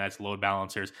network, subnets, load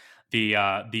balancers.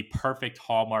 The perfect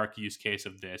hallmark use case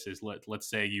of this is let's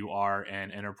say you are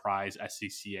an enterprise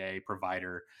SCCA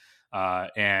provider,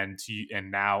 and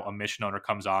now a mission owner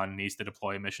comes on and needs to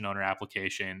deploy a mission owner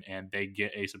application, and they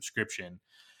get a subscription.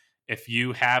 If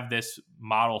you have this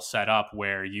model set up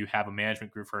where you have a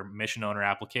management group for mission owner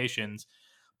applications,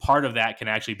 part of that can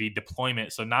actually be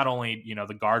deployment. So not only,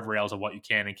 the guardrails of what you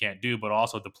can and can't do, but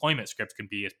also deployment scripts can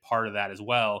be as part of that as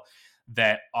well,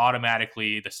 that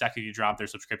automatically, the second you drop their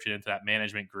subscription into that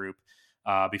management group,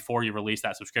 before you release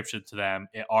that subscription to them,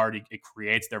 it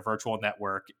creates their virtual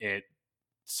network. It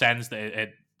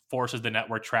forces the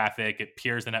network traffic. It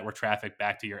peers the network traffic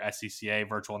back to your SCCA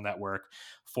virtual network,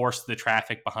 force the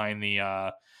traffic behind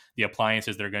the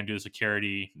appliances that are going to do the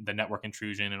security, the network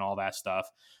intrusion, and all that stuff,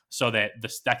 so that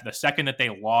the second that they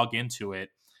log into it,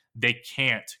 they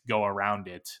can't go around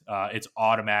it. It's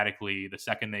automatically, the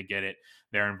second they get it,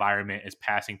 their environment is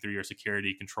passing through your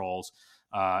security controls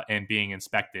and being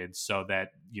inspected, so that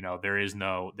there is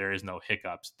no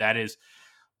hiccups. That is,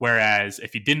 whereas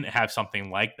if you didn't have something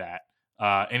like that,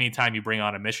 anytime you bring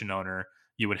on a mission owner,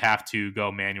 you would have to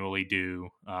go manually do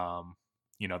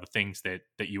the things that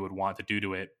you would want to do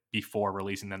to it before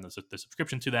releasing them the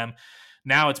subscription to them.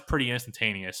 Now it's pretty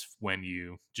instantaneous when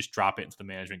you just drop it into the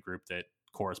management group that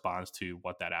corresponds to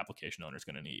what that application owner is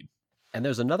going to need. And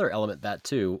there's another element that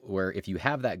too, where if you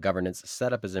have that governance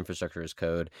set up as infrastructure as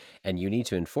code and you need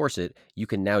to enforce it, you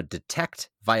can now detect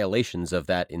violations of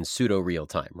that in pseudo real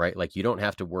time, right? Like you don't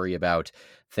have to worry about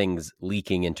things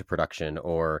leaking into production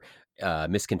or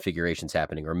misconfigurations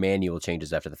happening or manual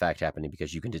changes after the fact happening,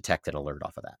 because you can detect an alert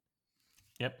off of that.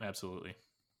 Yep, absolutely.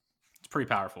 It's pretty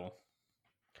powerful.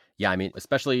 Yeah, I mean,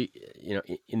 especially,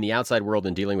 in the outside world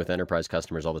and dealing with enterprise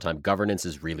customers all the time, governance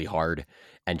is really hard.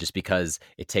 And just because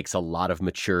it takes a lot of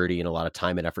maturity and a lot of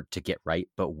time and effort to get right,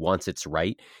 but once it's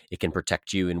right, it can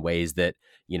protect you in ways that,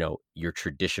 your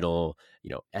traditional,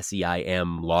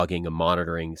 SEIM logging and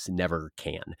monitoring never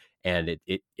can. And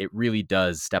it really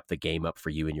does step the game up for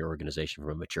you and your organization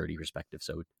from a maturity perspective.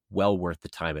 So well worth the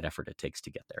time and effort it takes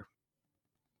to get there.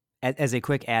 As a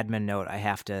quick admin note, I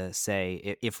have to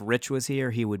say, if Rich was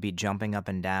here, he would be jumping up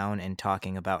and down and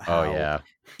talking about how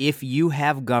if you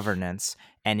have governance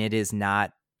and it is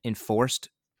not enforced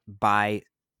by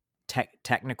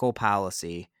technical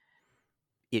policy,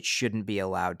 it shouldn't be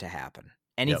allowed to happen.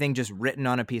 Anything just written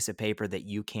on a piece of paper that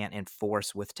you can't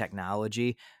enforce with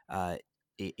technology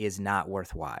is not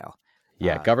worthwhile.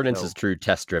 Yeah, governance is true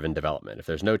test-driven development. If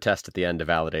there's no test at the end to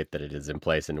validate that it is in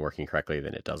place and working correctly,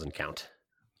 then it doesn't count.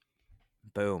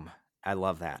 Boom. I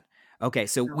love that. Okay,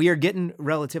 so we are getting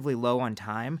relatively low on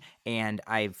time, and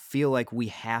I feel like we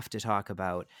have to talk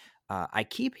about, I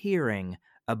keep hearing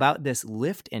about this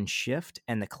lift and shift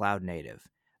and the cloud native.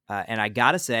 And I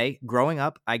got to say, growing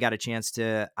up, I got a chance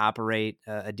to operate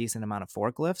a decent amount of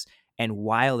forklifts. And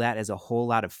while that is a whole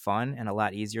lot of fun and a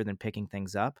lot easier than picking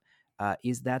things up,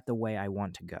 is that the way I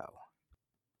want to go?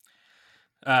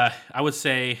 I would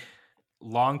say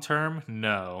long term,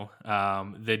 no.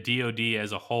 The DoD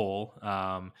as a whole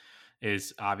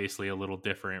is obviously a little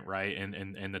different, right?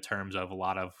 In the terms of a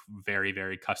lot of very,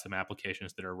 very custom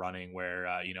applications that are running where,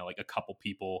 like a couple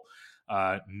people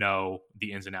know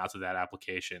the ins and outs of that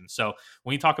application. So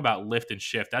when you talk about lift and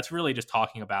shift, that's really just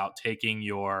talking about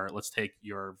let's take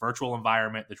your virtual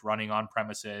environment that's running on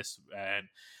premises, and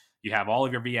you have all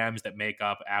of your VMs that make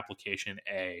up application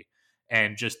A,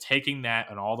 and just taking that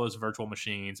and all those virtual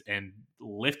machines and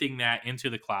lifting that into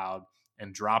the cloud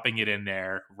and dropping it in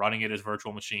there, running it as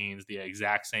virtual machines the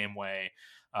exact same way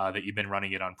that you've been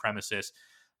running it on premises,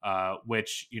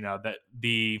 which, that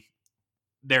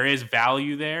there is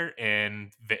value there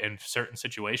in certain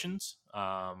situations,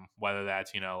 whether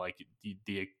that's, like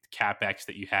the CapEx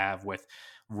that you have with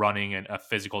running a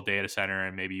physical data center,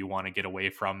 and maybe you want to get away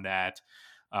from that.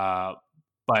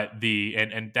 But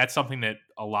and that's something that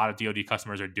a lot of DoD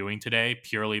customers are doing today,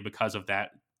 purely because of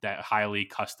that highly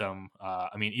custom.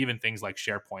 Even things like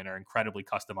SharePoint are incredibly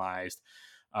customized,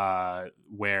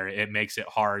 where it makes it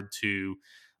hard to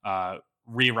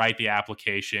rewrite the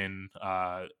application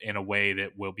in a way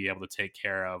that will be able to take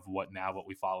care of what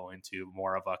we follow into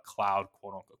more of a cloud,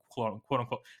 quote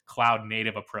unquote cloud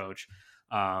native approach,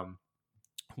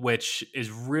 which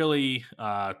is really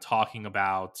talking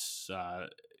about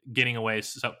getting away.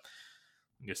 So I'm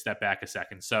going to step back a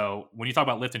second. So when you talk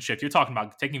about lift and shift, you're talking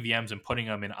about taking VMs and putting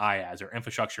them in IaaS, or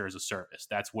infrastructure as a service.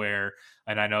 That's where,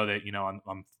 and I know that,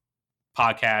 on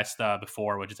podcast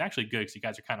before, which is actually good because you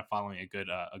guys are kind of following a good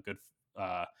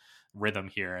rhythm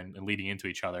here and leading into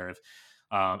each other. If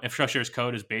infrastructure as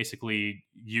code is basically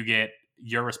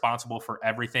you're responsible for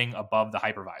everything above the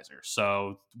hypervisor.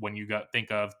 So when you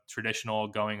think of traditional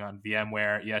going on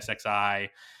VMware, ESXi,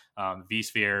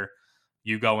 vSphere,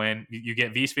 you go in, you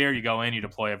get vSphere, you go in, you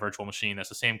deploy a virtual machine. That's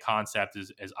the same concept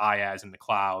as IaaS in the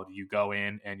cloud. You go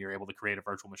in and you're able to create a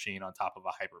virtual machine on top of a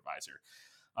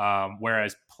hypervisor.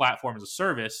 Whereas platform as a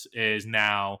service is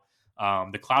now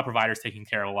the cloud provider is taking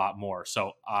care of a lot more.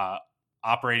 So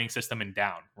operating system and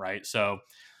down, right? So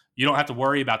you don't have to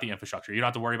worry about the infrastructure. You don't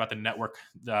have to worry about the network,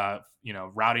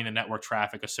 routing the network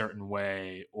traffic a certain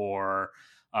way, or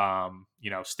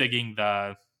stigging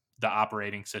the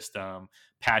operating system,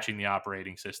 patching the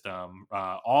operating system,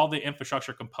 all the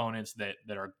infrastructure components that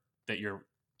you're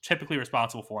typically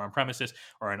responsible for on premises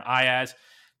or in IaaS.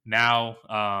 Now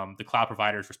the cloud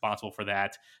provider is responsible for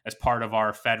that as part of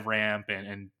our FedRAMP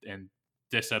and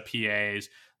DISA PAs.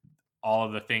 All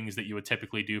of the things that you would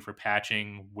typically do for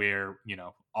patching, we're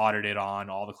audited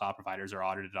on. All the cloud providers are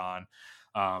audited on,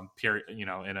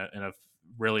 in a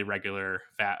really regular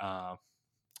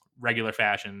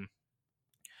fashion.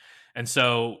 And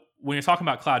so when you're talking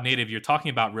about cloud native, you're talking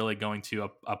about really going to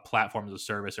a platform as a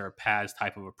service or a PaaS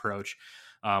type of approach,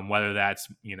 whether that's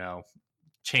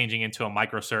changing into a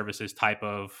microservices type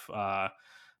of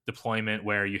deployment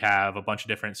where you have a bunch of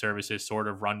different services sort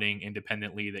of running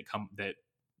independently that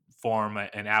form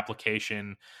an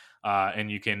application, and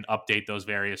you can update those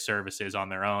various services on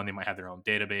their own. They might have their own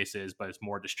databases, but it's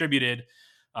more distributed.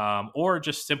 Or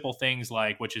just simple things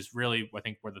like, which is really, I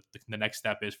think, where the next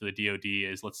step is for the DoD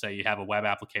is, let's say you have a web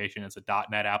application, it's a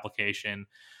 .NET application,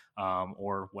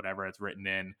 or whatever it's written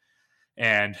in,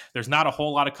 and there's not a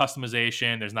whole lot of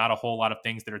customization. There's not a whole lot of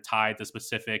things that are tied to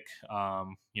specific,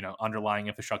 underlying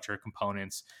infrastructure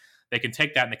components. They can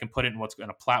take that and they can put it in what's in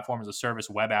a platform as a service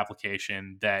web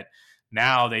application that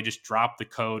now they just drop the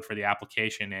code for the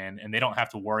application in, and they don't have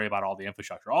to worry about all the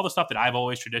infrastructure. All the stuff that I've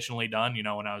always traditionally done,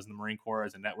 when I was in the Marine Corps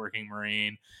as a networking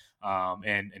Marine,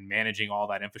 and managing all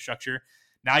that infrastructure.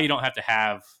 Now you don't have to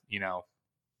have,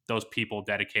 those people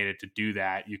dedicated to do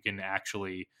that. You can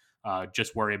actually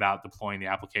just worry about deploying the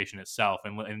application itself,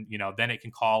 and then it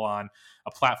can call on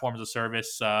a platform as a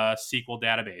service SQL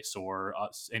database, or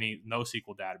any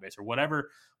NoSQL database, or whatever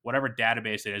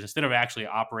database it is. Instead of actually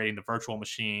operating the virtual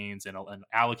machines and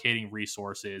allocating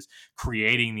resources,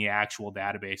 creating the actual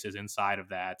databases inside of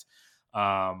that,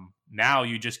 now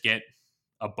you just get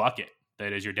a bucket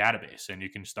that is your database, and you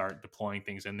can start deploying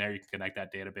things in there. You can connect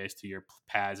that database to your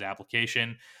PaaS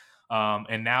application,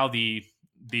 and now the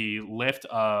lift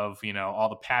of all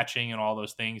the patching and all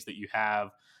those things that you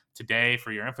have today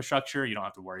for your infrastructure, you don't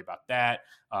have to worry about that.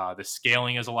 The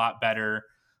scaling is a lot better,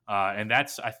 and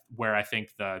that's where I think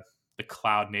the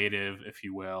cloud native, if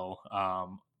you will,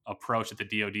 approach that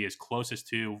the DoD is closest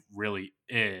to really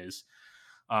is.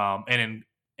 And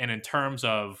in terms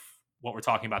of what we're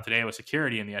talking about today with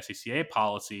security and the SCCA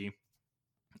policy,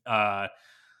 the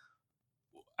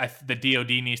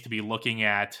DoD needs to be looking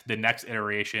at the next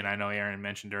iteration. I know Aaron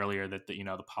mentioned earlier that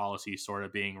the policy is sort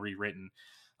of being rewritten.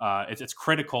 It's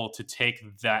critical to take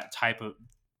that type of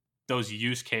those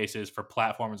use cases for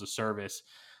platform as a service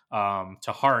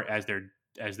to heart as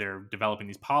they're developing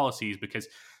these policies, because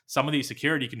some of these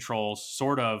security controls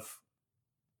sort of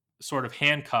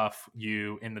handcuff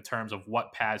you in the terms of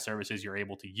what PaaS services you're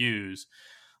able to use.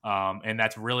 And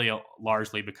that's really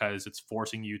largely because it's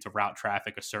forcing you to route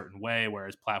traffic a certain way,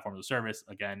 whereas platform as a service,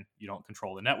 again, you don't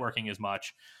control the networking as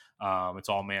much. It's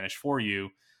all managed for you.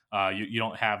 You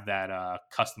don't have that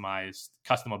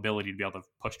custom ability to be able to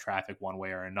push traffic one way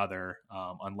or another,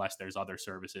 unless there's other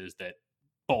services that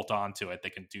bolt onto it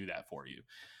that can do that for you.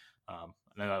 I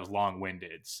know that was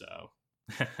long-winded, so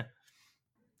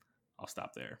I'll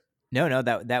stop there. No,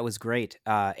 that was great.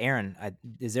 Aaron,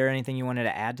 is there anything you wanted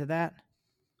to add to that?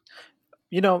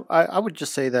 I would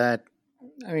just say that,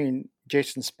 I mean,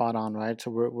 Jason's spot on, right?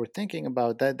 So we're thinking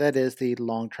about that. That is the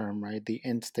long term, right? The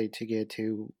end state to get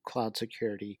to cloud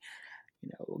security.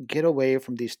 Get away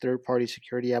from these third party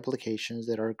security applications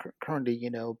that are currently,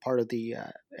 part of the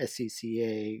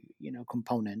SCCA,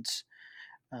 components,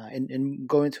 and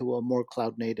go into a more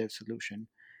cloud native solution.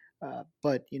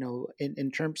 But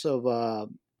in terms of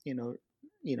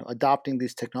adopting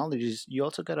these technologies, you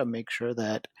also got to make sure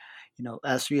that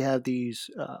as you have these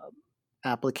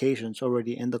applications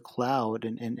already in the cloud,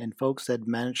 and folks that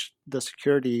manage the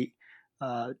security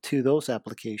to those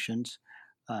applications,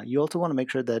 you also want to make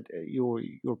sure that your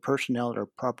personnel are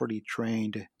properly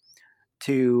trained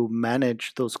to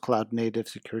manage those cloud native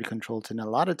security controls. And a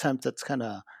lot of times that's kind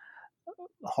of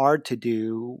hard to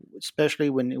do, especially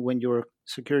when your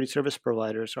security service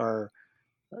providers are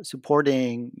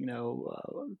supporting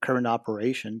current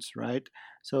operations, right?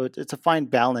 So it's a fine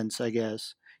balance, I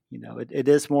guess. It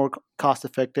is more cost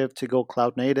effective to go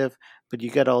cloud native, but you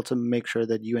got to also make sure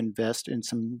that you invest in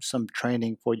some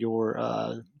training for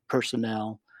your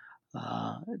personnel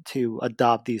to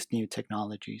adopt these new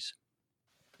technologies.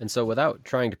 And so, without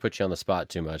trying to put you on the spot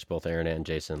too much, both Aaron and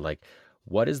Jason, like,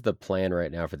 what is the plan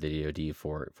right now for the DoD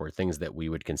for things that we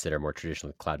would consider more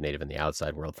traditionally cloud native in the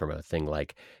outside world, from a thing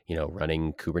like,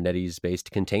 running Kubernetes based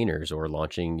containers, or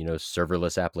launching,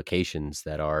 serverless applications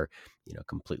that are,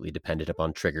 completely dependent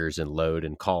upon triggers and load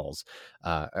and calls?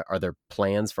 Are there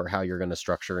plans for how you're going to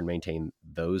structure and maintain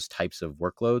those types of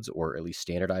workloads, or at least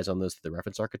standardize on those to the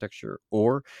reference architecture?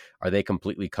 Or are they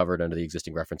completely covered under the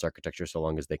existing reference architecture so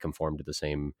long as they conform to the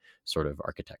same sort of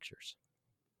architectures?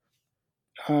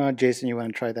 Jason, you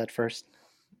want to try that first?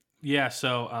 Yeah,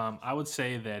 so I would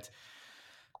say that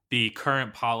the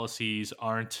current policies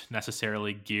aren't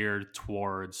necessarily geared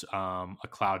towards a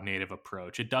cloud native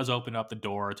approach. It does open up the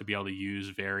door to be able to use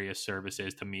various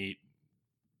services to meet,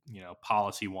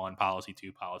 policy 1, policy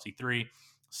 2, policy 3.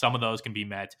 Some of those can be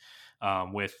met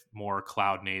with more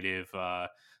cloud native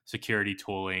security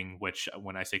tooling, which,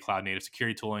 when I say cloud native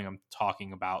security tooling, I'm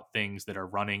talking about things that are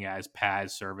running as PaaS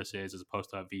services as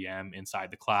opposed to a VM inside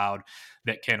the cloud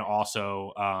that can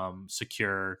also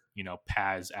secure,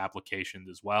 PaaS applications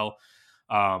as well.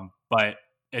 But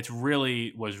it's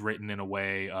really was written in a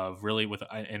way of really with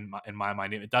in my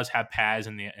mind, it does have PaaS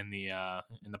in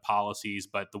the policies,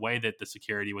 but the way that the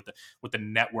security with the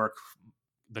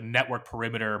network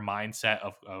perimeter mindset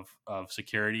of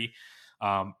security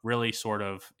really sort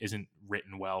of isn't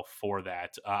written well for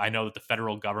that. I know that the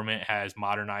federal government has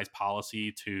modernized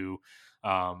policy to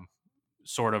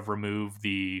sort of remove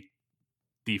the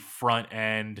front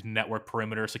end network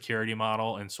perimeter security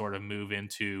model and sort of move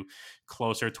into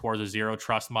closer towards a zero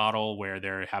trust model, where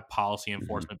they have policy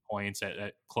enforcement points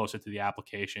at closer to the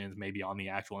applications, maybe on the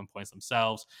actual endpoints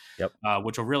themselves. Yep.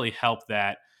 Which will really help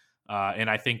that.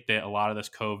 And I think that a lot of this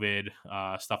COVID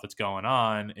stuff that's going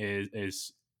on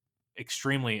is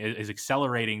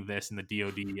accelerating this in the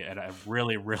DoD at a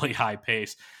really, really high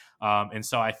pace. And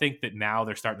so I think that now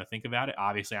they're starting to think about it.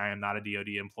 Obviously, I am not a DoD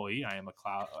employee. I am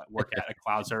work at a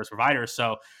cloud service provider.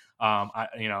 So,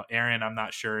 Aaron, I'm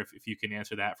not sure if you can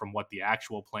answer that from what the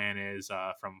actual plan is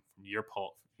from your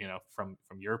from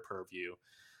your purview.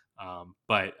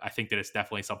 But I think that it's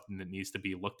definitely something that needs to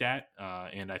be looked at.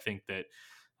 And I think that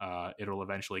it'll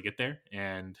eventually get there.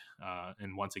 And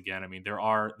once again, I mean, there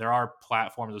are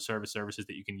platforms of services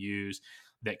that you can use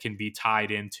that can be tied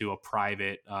into a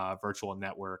private virtual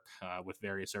network with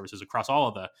various services across all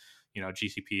of the,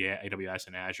 GCP, AWS,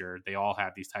 and Azure. They all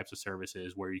have these types of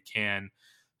services where you can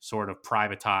sort of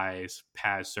privatize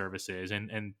PaaS services,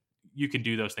 and you can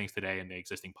do those things today in the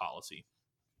existing policy.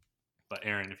 But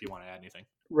Aaron, if you want to add anything.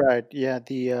 Right. Yeah.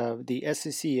 The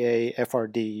SCCA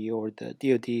FRD, or the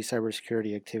DoD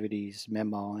Cybersecurity Activities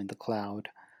Memo in the cloud,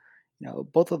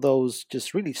 both of those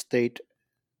just really state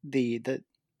that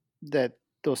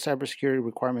those cybersecurity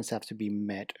requirements have to be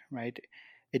met. Right.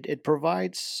 It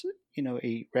provides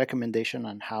a recommendation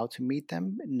on how to meet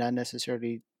them, not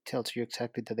necessarily tells you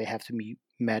exactly that they have to be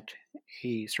met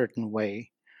a certain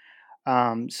way.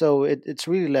 So it's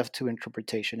really left to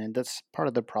interpretation, and that's part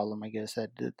of the problem, I guess,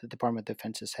 that the Department of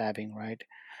Defense is having, right?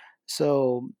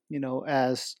 So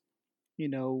as you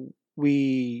know,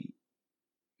 we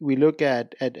look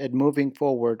at moving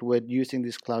forward with using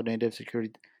these cloud native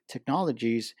security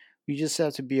technologies, You just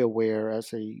have to be aware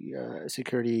as a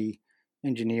security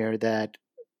engineer that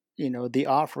the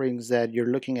offerings that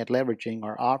you're looking at leveraging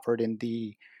are offered in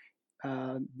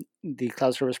uh, the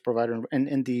cloud service provider and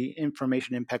in the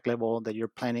information impact level that you're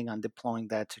planning on deploying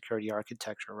that security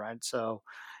architecture, right? So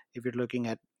if you're looking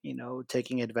at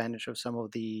taking advantage of some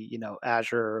of the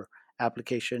Azure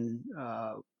application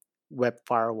web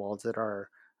firewalls that are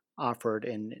offered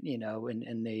in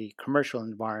a commercial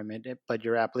environment, but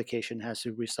your application has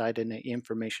to reside in an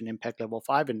information impact level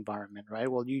 5 environment,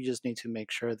 right? Well, you just need to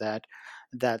make sure that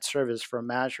that service from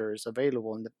Azure is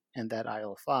available in that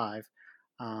IL5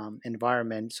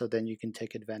 environment, so then you can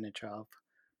take advantage of,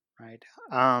 right?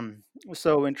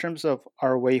 So in terms of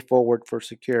our way forward for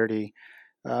security,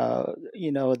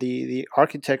 the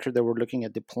architecture that we're looking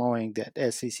at deploying, that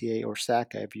SCCA or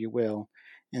SACA, if you will,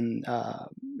 and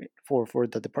for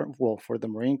the department, well, for the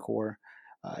Marine Corps,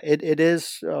 it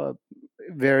is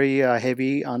very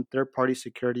heavy on third-party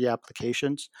security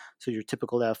applications. So your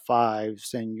typical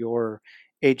F5s and your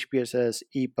HPSS,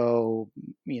 EPO,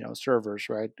 servers,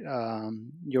 right?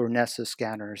 Your Nessus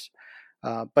scanners.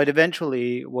 But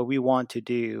eventually, what we want to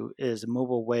do is move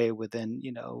away within,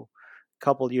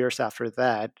 couple years after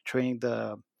that,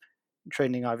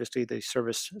 training obviously the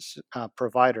service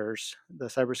providers, the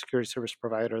cybersecurity service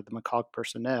provider, the McCog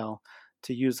personnel,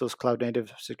 to use those cloud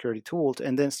native security tools,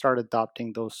 and then start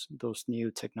adopting those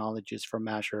new technologies from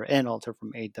Azure and also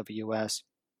from AWS.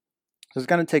 So it's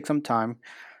going to take some time,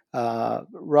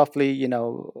 roughly,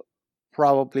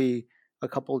 probably a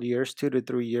couple of years, 2 to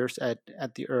 3 years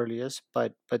at the earliest,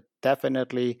 but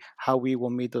definitely how we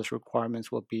will meet those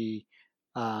requirements will be,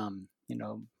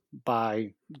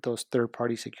 by those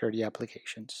third-party security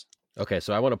applications. Okay,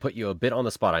 so I want to put you a bit on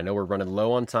the spot. I know we're running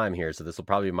low on time here, so this will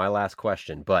probably be my last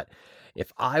question. But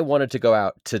if I wanted to go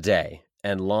out today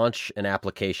and launch an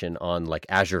application on like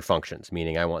Azure Functions,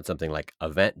 meaning I want something like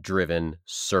event-driven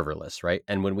serverless, right?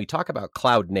 And when we talk about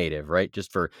cloud native, right,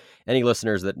 just for any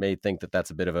listeners that may think that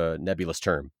that's a bit of a nebulous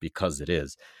term, because it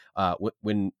is.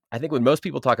 When I think when most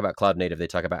people talk about cloud native, they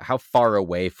talk about how far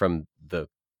away from the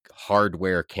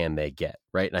hardware can they get,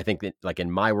 right? And I think that like in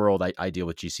my world, I deal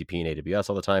with GCP and AWS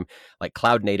all the time. Like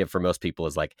cloud native for most people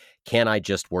is like, can I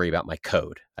just worry about my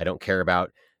code? I don't care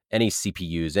about any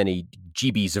CPUs, any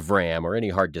GBs of RAM, or any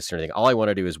hard disks or anything. All I want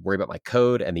to do is worry about my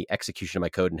code and the execution of my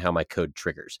code and how my code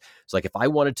triggers. So like if I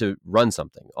wanted to run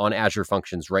something on Azure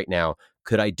Functions right now,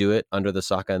 could I do it under the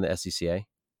SOCA and the SCCA?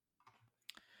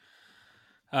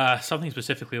 Something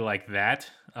specifically like that,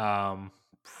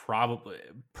 probably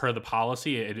per the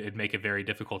policy, it'd make it very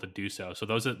difficult to do so. So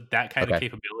those are that kind of Okay.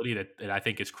 capability that I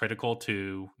think is critical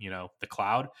to the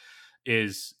cloud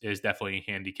is definitely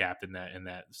handicapped in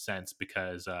that sense,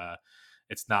 because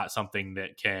it's not something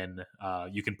that can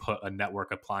you can put a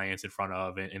network appliance in front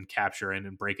of and capture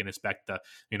and break and inspect the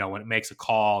when it makes a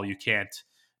call. You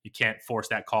can't force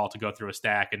that call to go through a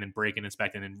stack and then break and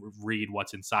inspect and then read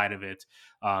what's inside of it.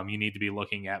 You need to be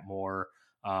looking at more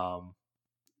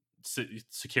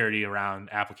security around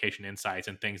application insights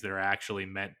and things that are actually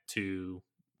meant to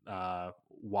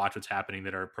watch what's happening,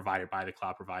 that are provided by the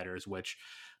cloud providers, which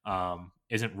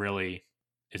isn't really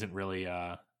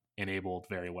enabled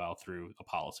very well through a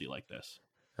policy like this.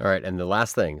 All right. And the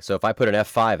last thing. So if I put an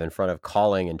F5 in front of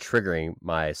calling and triggering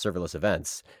my serverless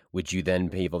events, would you then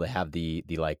be able to have the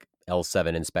like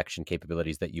L7 inspection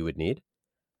capabilities that you would need?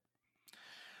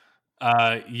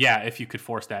 Yeah, if you could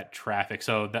force that traffic.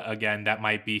 So again, that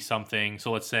might be something.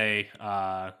 So let's say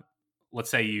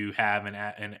you have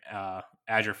an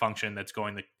Azure function that's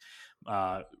going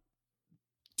to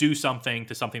do something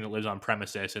to something that lives on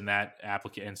premises, and that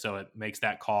applicant, and so it makes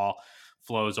that call,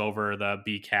 flows over the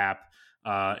BCAP.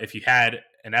 If you had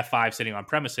an F5 sitting on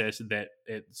premises that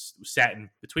it's sat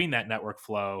in between that network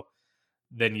flow,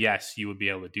 then yes, you would be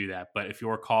able to do that. But if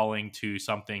you're calling to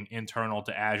something internal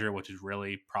to Azure, which is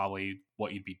really probably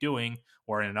what you'd be doing,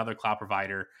 or in another cloud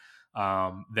provider,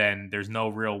 then there's no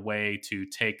real way to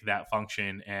take that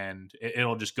function and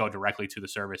it'll just go directly to the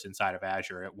service inside of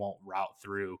Azure. It won't route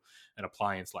through an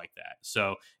appliance like that.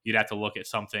 So you'd have to look at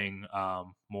something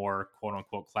more quote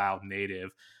unquote cloud native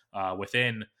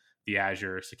within the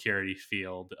Azure security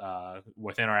field,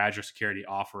 within our Azure security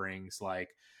offerings, like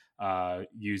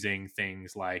using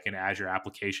things like an Azure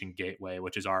Application Gateway,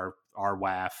 which is our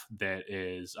WAF that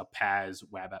is a PaaS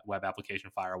web application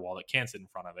firewall that can sit in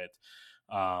front of it,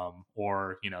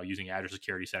 or using Azure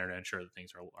Security Center to ensure that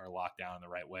things are locked down in the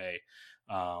right way.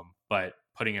 But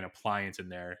putting an appliance in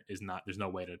there is not. There's no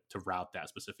way to route that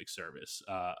specific service.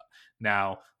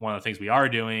 Now, one of the things we are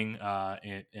doing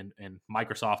in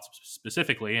Microsoft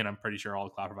specifically, and I'm pretty sure all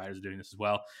the cloud providers are doing this as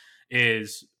well,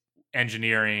 is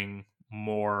engineering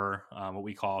more what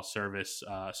we call service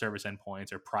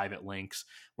endpoints or private links,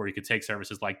 where you could take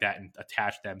services like that and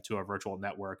attach them to a virtual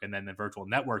network, and then the virtual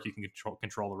network you can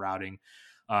control the routing.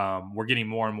 We're getting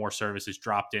more and more services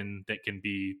dropped in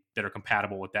that are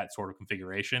compatible with that sort of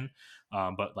configuration.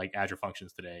 But like Azure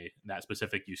Functions today, that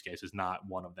specific use case is not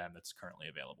one of them that's currently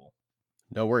available.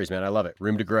 No worries, man. I love it.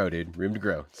 Room to grow, dude. Room to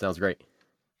grow. Sounds great.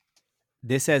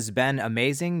 This has been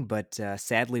amazing, but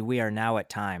sadly we are now at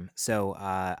time. So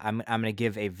I'm going to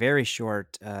give a very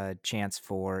short chance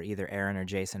for either Aaron or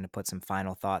Jason to put some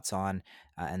final thoughts on,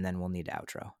 and then we'll need to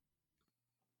outro.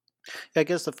 I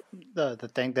guess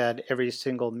the thing that every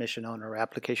single mission owner or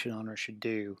application owner should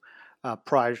do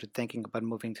prior to thinking about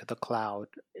moving to the cloud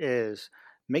is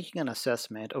making an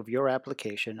assessment of your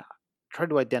application. Try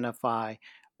to identify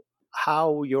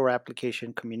how your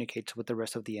application communicates with the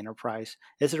rest of the enterprise.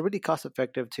 Is it really cost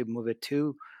effective to move it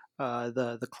to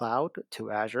the cloud, to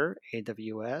Azure,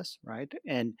 AWS, right?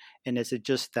 And is it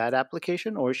just that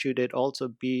application, or should it also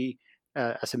be,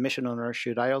 as a mission owner,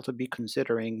 should I also be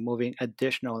considering moving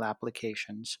additional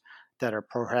applications that are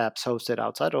perhaps hosted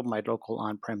outside of my local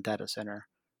on-prem data center,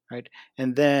 right?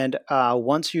 And then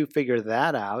once you figure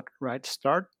that out, right,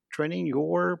 start training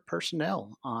your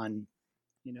personnel on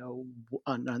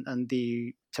on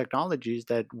the technologies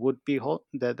that would be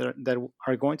that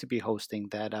are going to be hosting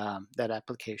that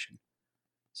application.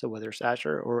 So whether it's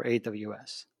Azure or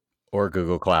AWS or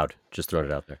Google Cloud, just throwing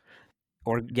it out there.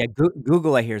 Or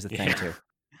Google, I hear, is a thing too.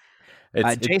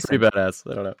 It's Jason. pretty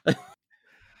badass. I don't know.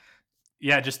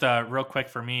 Yeah, just real quick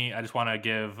for me, I just want to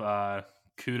give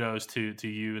kudos to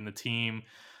you and the team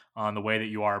on the way that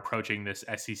you are approaching this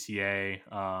SCCA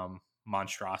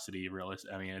monstrosity.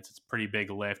 I mean, it's a pretty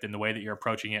big lift, and the way that you're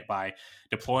approaching it by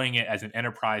deploying it as an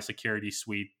enterprise security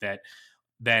suite that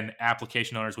then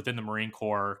application owners within the Marine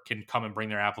Corps can come and bring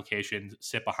their applications,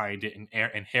 sit behind it, and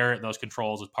inherit those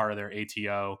controls as part of their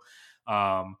ATO.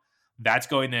 That's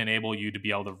going to enable you to be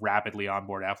able to rapidly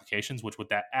onboard applications, which what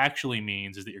that actually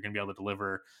means is that you're going to be able to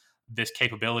deliver this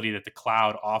capability that the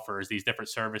cloud offers, these different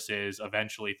services,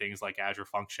 eventually things like Azure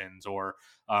Functions or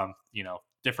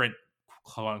different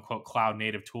quote unquote cloud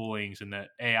native toolings and the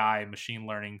AI and machine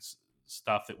learning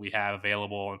stuff that we have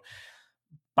available. And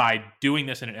by doing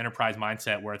this in an enterprise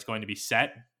mindset where it's going to be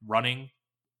set, running,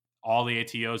 all the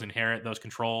ATOs inherit those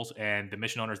controls, and the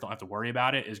mission owners don't have to worry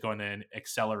about it, is going to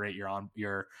accelerate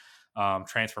your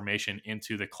transformation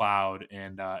into the cloud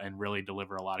and really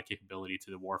deliver a lot of capability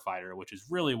to the warfighter, which is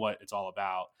really what it's all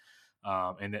about.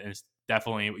 And it's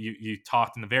definitely, you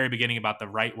talked in the very beginning about the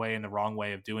right way and the wrong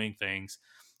way of doing things.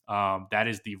 That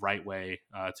is the right way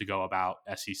to go about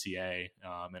SCCA,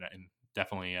 and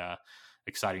definitely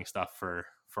exciting stuff for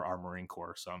our Marine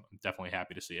Corps. So I'm definitely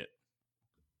happy to see it.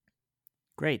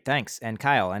 Great, thanks. And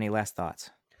Kyle, any last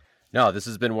thoughts? No, this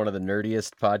has been one of the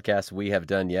nerdiest podcasts we have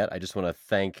done yet. I just want to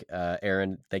thank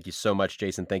Aaron. Thank you so much,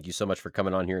 Jason. Thank you so much for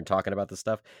coming on here and talking about this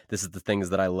stuff. This is the things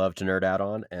that I love to nerd out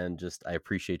on, and I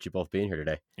appreciate you both being here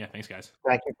today. Yeah, thanks, guys.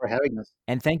 Thank you for having us.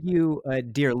 And thank you,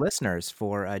 dear listeners,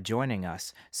 for joining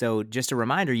us. So just a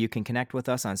reminder, you can connect with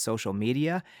us on social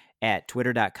media at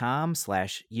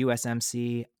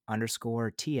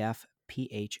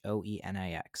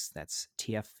twitter.com/USMC_TFPHOENIX. That's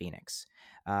TF Phoenix.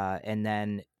 And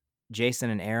then Jason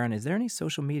and Aaron, is there any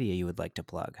social media you would like to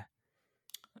plug?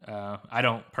 I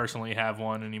don't personally have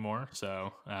one anymore.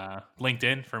 So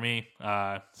LinkedIn for me.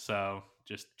 So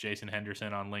just Jason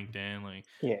Henderson on LinkedIn.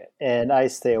 Yeah, and I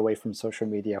stay away from social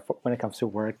media when it comes to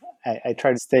work. I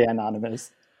try to stay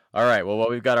anonymous. All right. Well,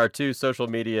 we've got our two social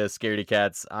media scaredy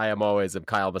cats. I am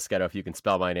Kyle Moschetto. If you can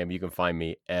spell my name, you can find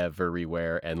me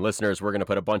everywhere. And listeners, we're going to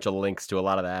put a bunch of links to a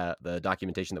lot of the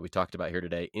documentation that we talked about here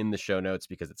today in the show notes,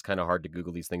 because it's kind of hard to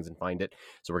Google these things and find it.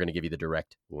 So we're going to give you the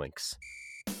direct links.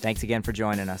 Thanks again for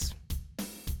joining us.